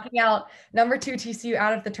knocking out number 2 TCU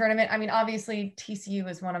out of the tournament. I mean, obviously TCU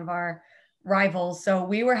is one of our rivals, so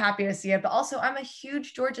we were happy to see it, but also I'm a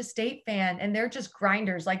huge Georgia State fan, and they're just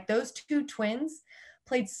grinders. Like, those two twins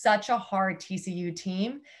played such a hard TCU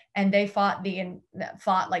team, and they fought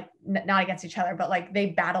like not against each other, but like they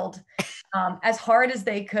battled as hard as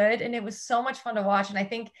they could. And it was so much fun to watch. And I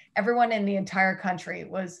think everyone in the entire country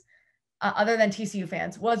was, other than TCU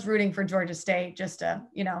fans, was rooting for Georgia State just to,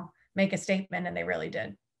 make a statement. And they really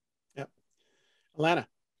did. Yep. Alana.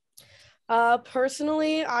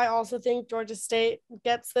 Personally, I also think Georgia State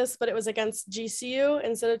gets this, but it was against GCU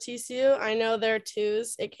instead of TCU. I know they're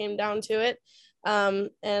 2s. It came down to it.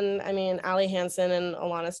 And I mean, Allie Hansen and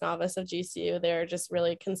Alana Snavis of GCU, they're just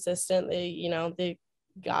really consistent. They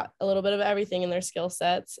got a little bit of everything in their skill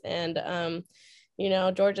sets. And,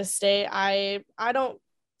 Georgia State, I don't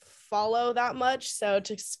follow that much. So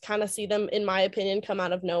to kind of see them, in my opinion, come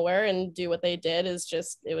out of nowhere and do what they did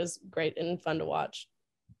it was great and fun to watch.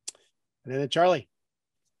 And then Charlie.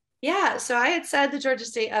 Yeah, so I had said the Georgia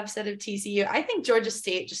State upset of TCU. I think Georgia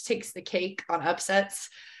State just takes the cake on upsets.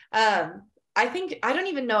 I don't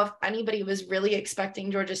even know if anybody was really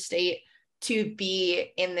expecting Georgia State to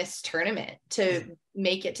be in this tournament, to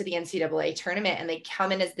make it to the NCAA tournament, and they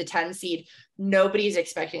come in as the 10 seed. Nobody's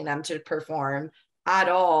expecting them to perform at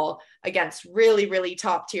all against really, really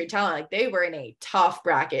top tier talent. Like, they were in a tough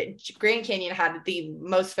bracket. Grand Canyon had the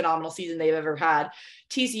most phenomenal season they've ever had.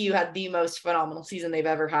 TCU had the most phenomenal season they've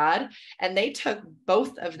ever had. And they took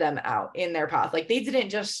both of them out in their path. Like, they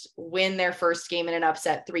didn't just win their first game in an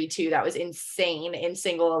upset 3-2. That was insane in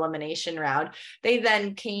single elimination round. They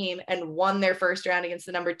then came and won their first round against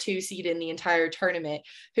the number 2 seed in the entire tournament,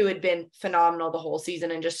 who had been phenomenal the whole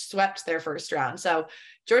season, and just swept their first round. So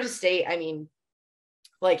Georgia State, I mean,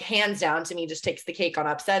 like, hands down, to me, just takes the cake on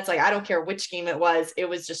upsets. Like, I don't care which game it was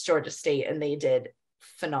just Georgia State, and they did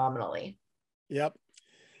phenomenally. Yep.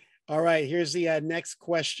 All right, here's the next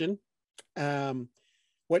question.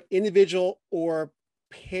 What individual or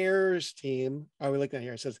pairs team are we looking at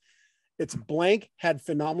here? It says it's blank had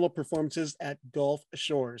phenomenal performances at Gulf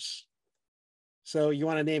Shores. So you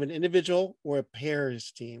want to name an individual or a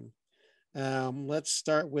pairs team? Let's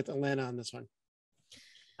start with Alana on this one.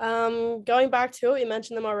 Going back to it, we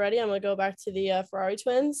mentioned them already. I'm going to go back to the Ferrari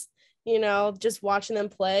twins. Just watching them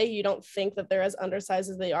play, you don't think that they're as undersized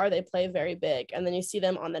as they are. They play very big. And then you see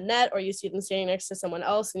them on the net, or you see them standing next to someone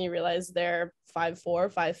else, and you realize they're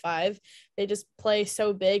 5'4", 5'5". They just play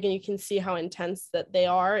so big, and you can see how intense that they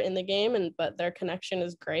are in the game. But their connection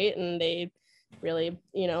is great, and they really,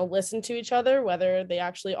 listen to each other, whether they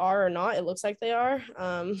actually are or not. It looks like they are.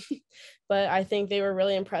 But I think they were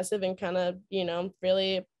really impressive and kind of,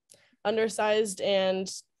 really undersized and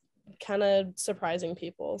kind of surprising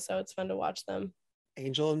people. So it's fun to watch them.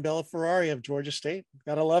 Angel and Bella Ferrari of Georgia State.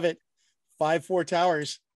 Gotta love it. 5-4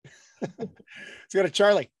 towers. Let's go to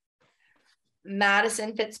Charlie.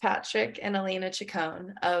 Madison Fitzpatrick and Alana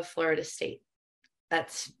Chacon of Florida State.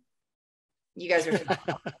 That's, you guys are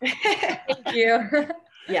phenomenal. Thank you.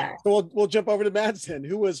 Yeah. So we'll jump over to Madison.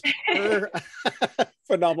 Who was her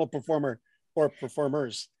phenomenal performer or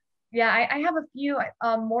performers? Yeah, I have a few.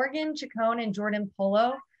 Morgan Chacon and Jordan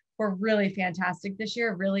Polo were really fantastic this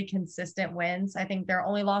year, really consistent wins. I think their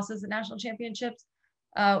only losses at national championships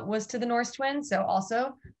was to the Norse Twins. So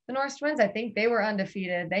also the Norse Twins, I think they were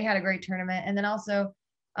undefeated. They had a great tournament. And then also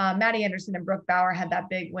Maddie Anderson and Brooke Bauer had that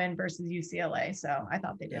big win versus UCLA. So I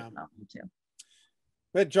thought they did phenomenal too.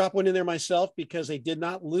 I had to drop one in there myself because they did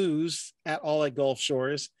not lose at all at Gulf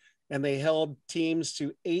Shores, and they held teams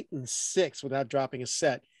to 8-6 without dropping a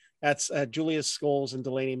set. That's Julia Scholes and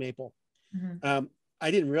Delaney Maple. Mm-hmm.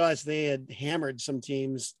 I didn't realize they had hammered some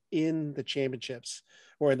teams in the championships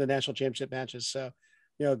or in the national championship matches. So,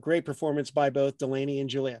 great performance by both Delaney and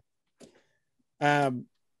Julia.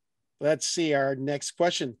 Let's see our next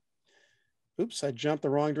question. Oops, I jumped the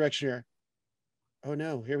wrong direction here. Oh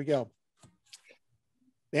no, here we go.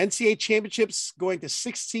 The NCAA championships going to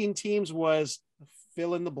 16 teams was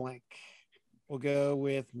fill in the blank. We'll go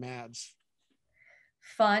with Mads.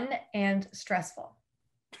 Fun and stressful.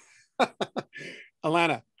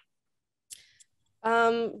 Alana.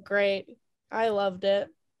 Great. I loved it.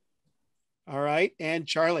 All right. And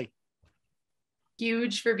Charlie.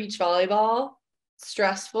 Huge for beach volleyball.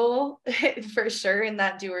 Stressful for sure in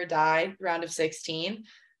that do or die round of 16,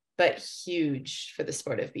 but huge for the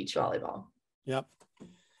sport of beach volleyball. Yep.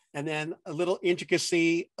 And then a little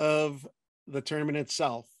intricacy of the tournament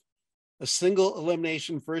itself. A single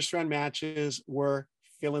elimination first round matches were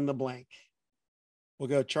fill in the blank. We'll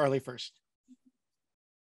go Charlie first.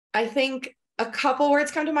 I think a couple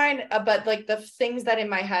words come to mind, but like the things that in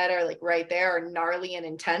my head are like right there are gnarly and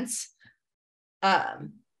intense.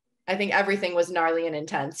 I think everything was gnarly and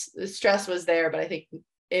intense. The stress was there, but I think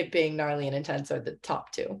it being gnarly and intense are the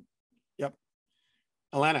top two. Yep.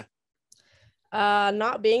 Alana.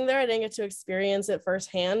 Not being there, I didn't get to experience it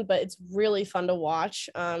firsthand, but it's really fun to watch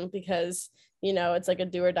because, it's like a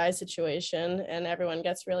do or die situation and everyone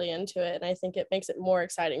gets really into it. And I think it makes it more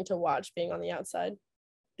exciting to watch being on the outside.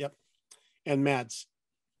 Yep. And Mads.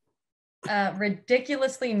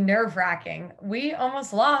 Ridiculously nerve-wracking. We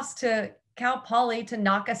almost lost to Cal Poly to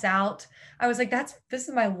knock us out. I was like, this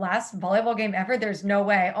is my last volleyball game ever. There's no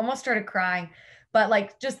way. Almost started crying, but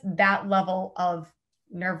like just that level of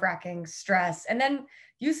nerve-wracking stress. And then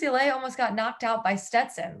UCLA almost got knocked out by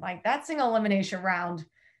Stetson. Like that single elimination round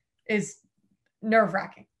is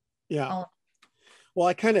nerve-wracking. Yeah. Well,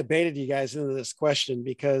 I kind of baited you guys into this question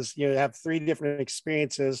because you have 3 different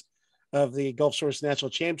experiences of the Gulf Shores National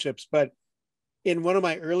Championships. But in one of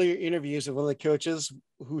my earlier interviews with one of the coaches,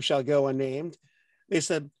 who shall go unnamed, they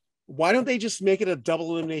said, why don't they just make it a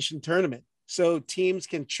double elimination tournament so teams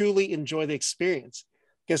can truly enjoy the experience?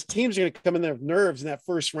 Because teams are going to come in there with nerves in that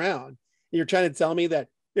first round. And you're trying to tell me that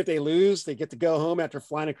if they lose, they get to go home after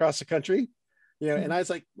flying across the country. And I was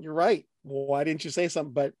like, you're right. Why didn't you say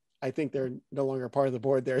something? But I think they're no longer part of the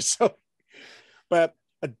board there. So, but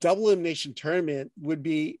a double elimination tournament would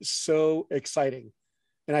be so exciting.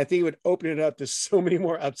 And I think it would open it up to so many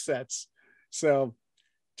more upsets. So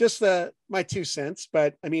just my 2 cents.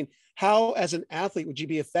 But I mean, how as an athlete would you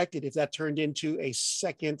be affected if that turned into a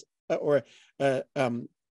second or a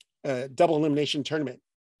double elimination tournament?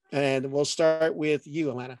 And we'll start with you,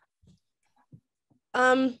 Alana.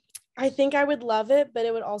 I think I would love it, but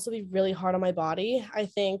it would also be really hard on my body. I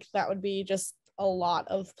think that would be just a lot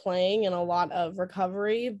of playing and a lot of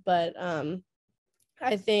recovery, but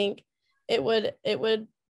I think it would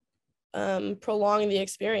prolong the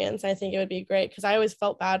experience. I think it would be great because I always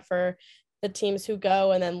felt bad for the teams who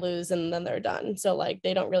go and then lose and then they're done. So like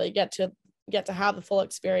they don't really get to have the full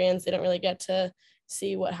experience. They don't really get to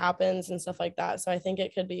see what happens and stuff like that. So I think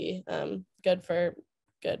it could be good for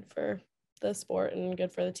the sport and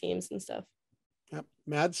good for the teams and stuff. Yep.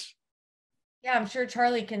 Mads? Yeah, I'm sure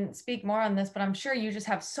Charlie can speak more on this, but I'm sure you just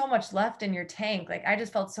have so much left in your tank. Like I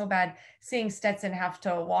just felt so bad seeing Stetson have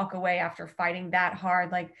to walk away after fighting that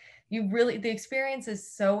hard. Like the experience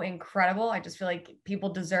is so incredible. I just feel like people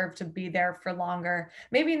deserve to be there for longer.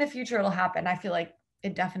 Maybe in the future it'll happen. I feel like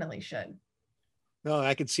it definitely should. No,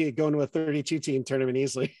 I could see it going to a 32 team tournament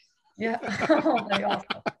easily. Yeah. That'd be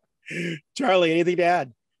awesome. Charlie, anything to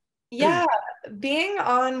add? Yeah, being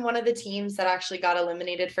on one of the teams that actually got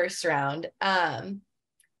eliminated first round, I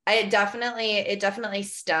it definitely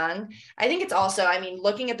stung. I think it's also, I mean,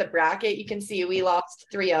 looking at the bracket, you can see we lost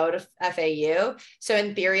 3-0 to FAU. So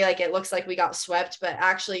in theory, like it looks like we got swept, but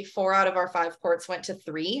actually 4 out of our 5 courts went to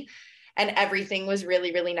 3, and everything was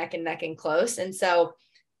really, really neck and neck and close. And so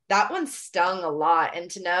that one stung a lot. And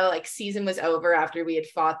to know like season was over after we had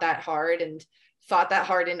fought that hard in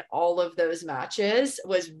all of those matches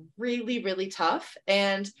was really, really tough.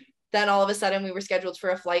 And then all of a sudden we were scheduled for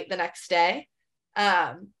a flight the next day.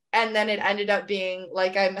 And then it ended up being,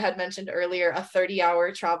 like I had mentioned earlier, a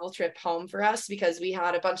 30-hour travel trip home for us because we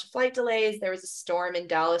had a bunch of flight delays. There was a storm in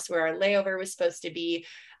Dallas where our layover was supposed to be,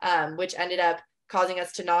 which ended up causing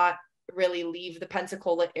us to not really leave the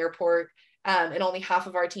Pensacola airport. And only half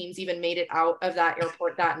of our teams even made it out of that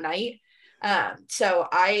airport that night. So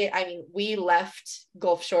I mean, we left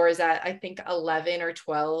Gulf Shores at, I think 11 a.m.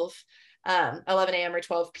 or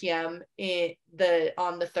 12 p.m.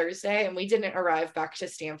 on the Thursday, and we didn't arrive back to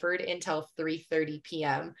Stanford until 3:30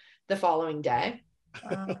 p.m. the following day.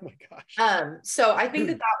 Oh my gosh. So I think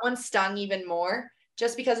that one stung even more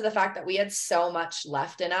just because of the fact that we had so much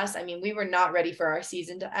left in us. I mean, we were not ready for our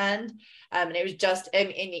season to end. And it was just,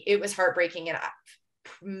 it was heartbreaking, and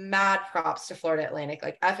mad props to Florida Atlantic.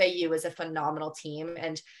 Like FAU is a phenomenal team,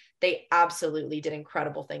 and they absolutely did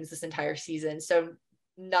incredible things this entire season. So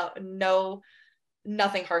nothing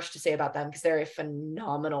harsh to say about them because they're a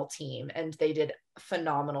phenomenal team and they did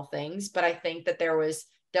phenomenal things. But I think that there was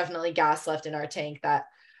definitely gas left in our tank that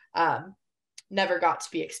never got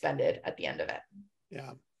to be expended at the end of it.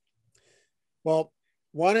 Yeah. Well,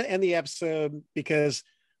 want to end the episode because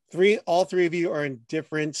all three of you are in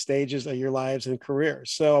different stages of your lives and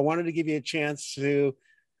careers. So I wanted to give you a chance to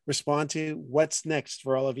respond to what's next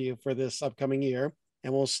for all of you for this upcoming year.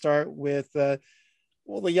 And we'll start with,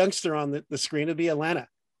 the youngster on the screen would be Alana.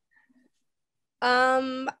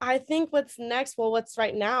 I think what's next, what's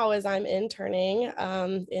right now is I'm interning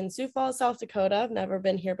in Sioux Falls, South Dakota. I've never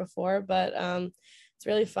been here before, but it's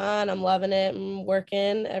really fun. I'm loving it. I'm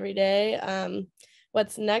working every day.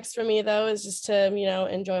 What's next for me though is just to,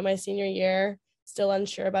 enjoy my senior year. Still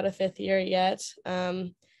unsure about a 5th year yet,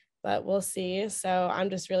 but we'll see. So I'm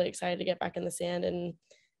just really excited to get back in the sand and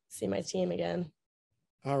see my team again.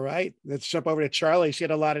 All right, let's jump over to Charlie. She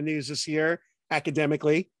had a lot of news this year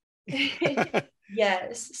academically.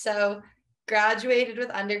 Yes. So graduated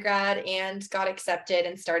with undergrad and got accepted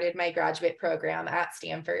and started my graduate program at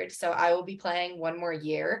Stanford. So I will be playing 1 more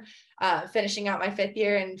year, finishing out my 5th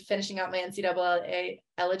year and finishing out my NCAA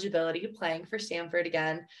eligibility, playing for Stanford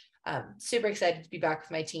again. Super excited to be back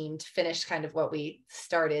with my team to finish kind of what we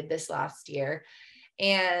started this last year.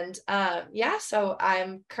 And so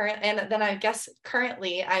I'm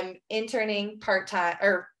currently I'm interning part-time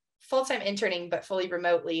or full-time interning, but fully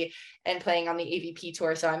remotely and playing on the AVP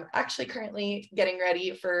tour. So I'm actually currently getting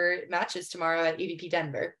ready for matches tomorrow at AVP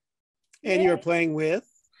Denver. And you're playing with?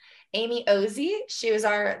 Amy Ozzie. She was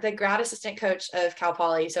the grad assistant coach of Cal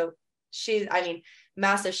Poly. So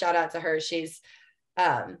massive shout out to her. She's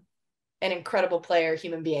an incredible player,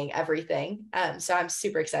 human being, everything. So I'm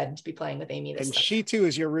super excited to be playing with Amy this And summer. she too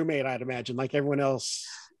is your roommate, I'd imagine, like everyone else.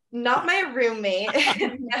 Not my roommate.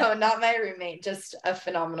 No, not my roommate. Just a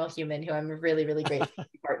phenomenal human who I'm really, really grateful to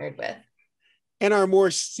be partnered with. And our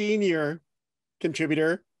more senior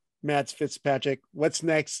contributor, Matt Fitzpatrick, what's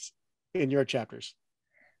next in your chapters?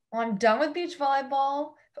 Well, I'm done with beach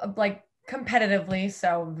volleyball, like competitively.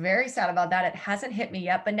 So very sad about that. It hasn't hit me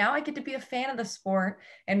yet, but now I get to be a fan of the sport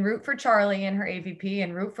and root for Charlie and her AVP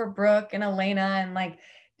and root for Brooke and Elena. And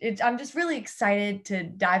I'm just really excited to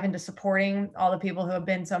dive into supporting all the people who have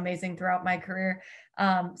been so amazing throughout my career.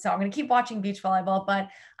 So I'm going to keep watching beach volleyball, but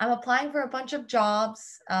I'm applying for a bunch of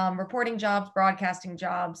jobs, reporting jobs, broadcasting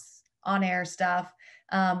jobs, on-air stuff,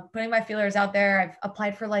 putting my feelers out there. I've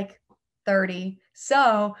applied for 30.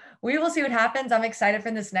 So we will see what happens. I'm excited for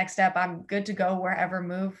this next step. I'm good to go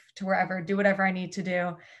move to wherever, do whatever I need to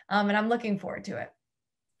do. And I'm looking forward to it.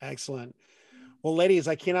 Excellent. Well, ladies,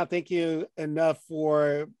 I cannot thank you enough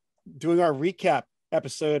for doing our recap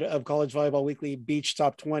episode of College Volleyball Weekly Beach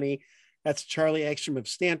Top 20. That's Charlie Ekstrom of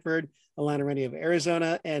Stanford, Alana Rennie of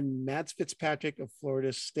Arizona, and Matt Fitzpatrick of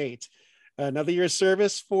Florida State. Another year of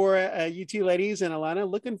service for you two ladies, and Alana,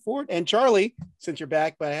 looking forward. And Charlie, since you're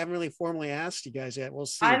back, but I haven't really formally asked you guys yet. We'll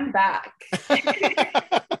see. I'm back.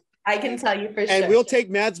 I can tell you for sure. And we'll take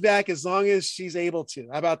Matt's back as long as she's able to.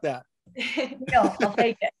 How about that? No, I'll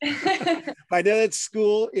take it. I know that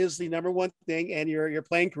school is the number one thing, and your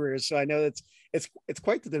playing career. So I know that it's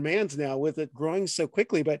quite the demands now with it growing so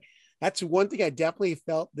quickly. But that's one thing I definitely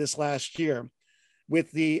felt this last year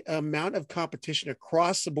with the amount of competition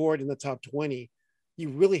across the board in the top 20. You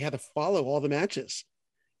really had to follow all the matches,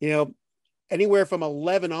 Anywhere from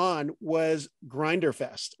 11 on was Grinder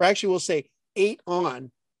Fest, or actually we'll say 8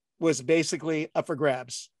 on was basically up for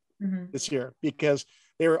grabs this year, because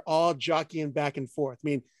they were all jockeying back and forth. I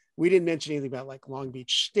mean, we didn't mention anything about like Long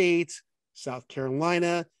Beach State, South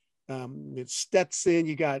Carolina, it's Stetson,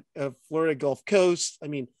 you got Florida Gulf Coast. I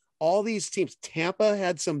mean, all these teams. Tampa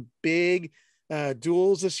had some big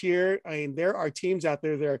duels this year. I mean, there are teams out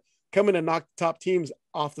there that are coming to knock the top teams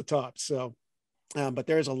off the top. So, but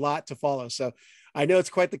there's a lot to follow. So I know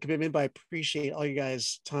it's quite the commitment, but I appreciate all you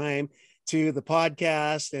guys' time to the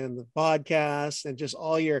podcast and just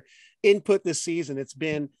all your input this season. It's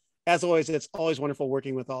been, as always, it's always wonderful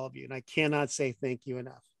working with all of you. And I cannot say thank you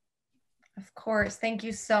enough. Of course. Thank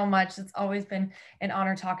you so much. It's always been an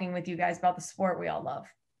honor talking with you guys about the sport we all love.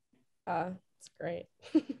 It's great.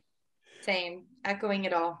 Same. Echoing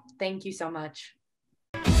it all. Thank you so much.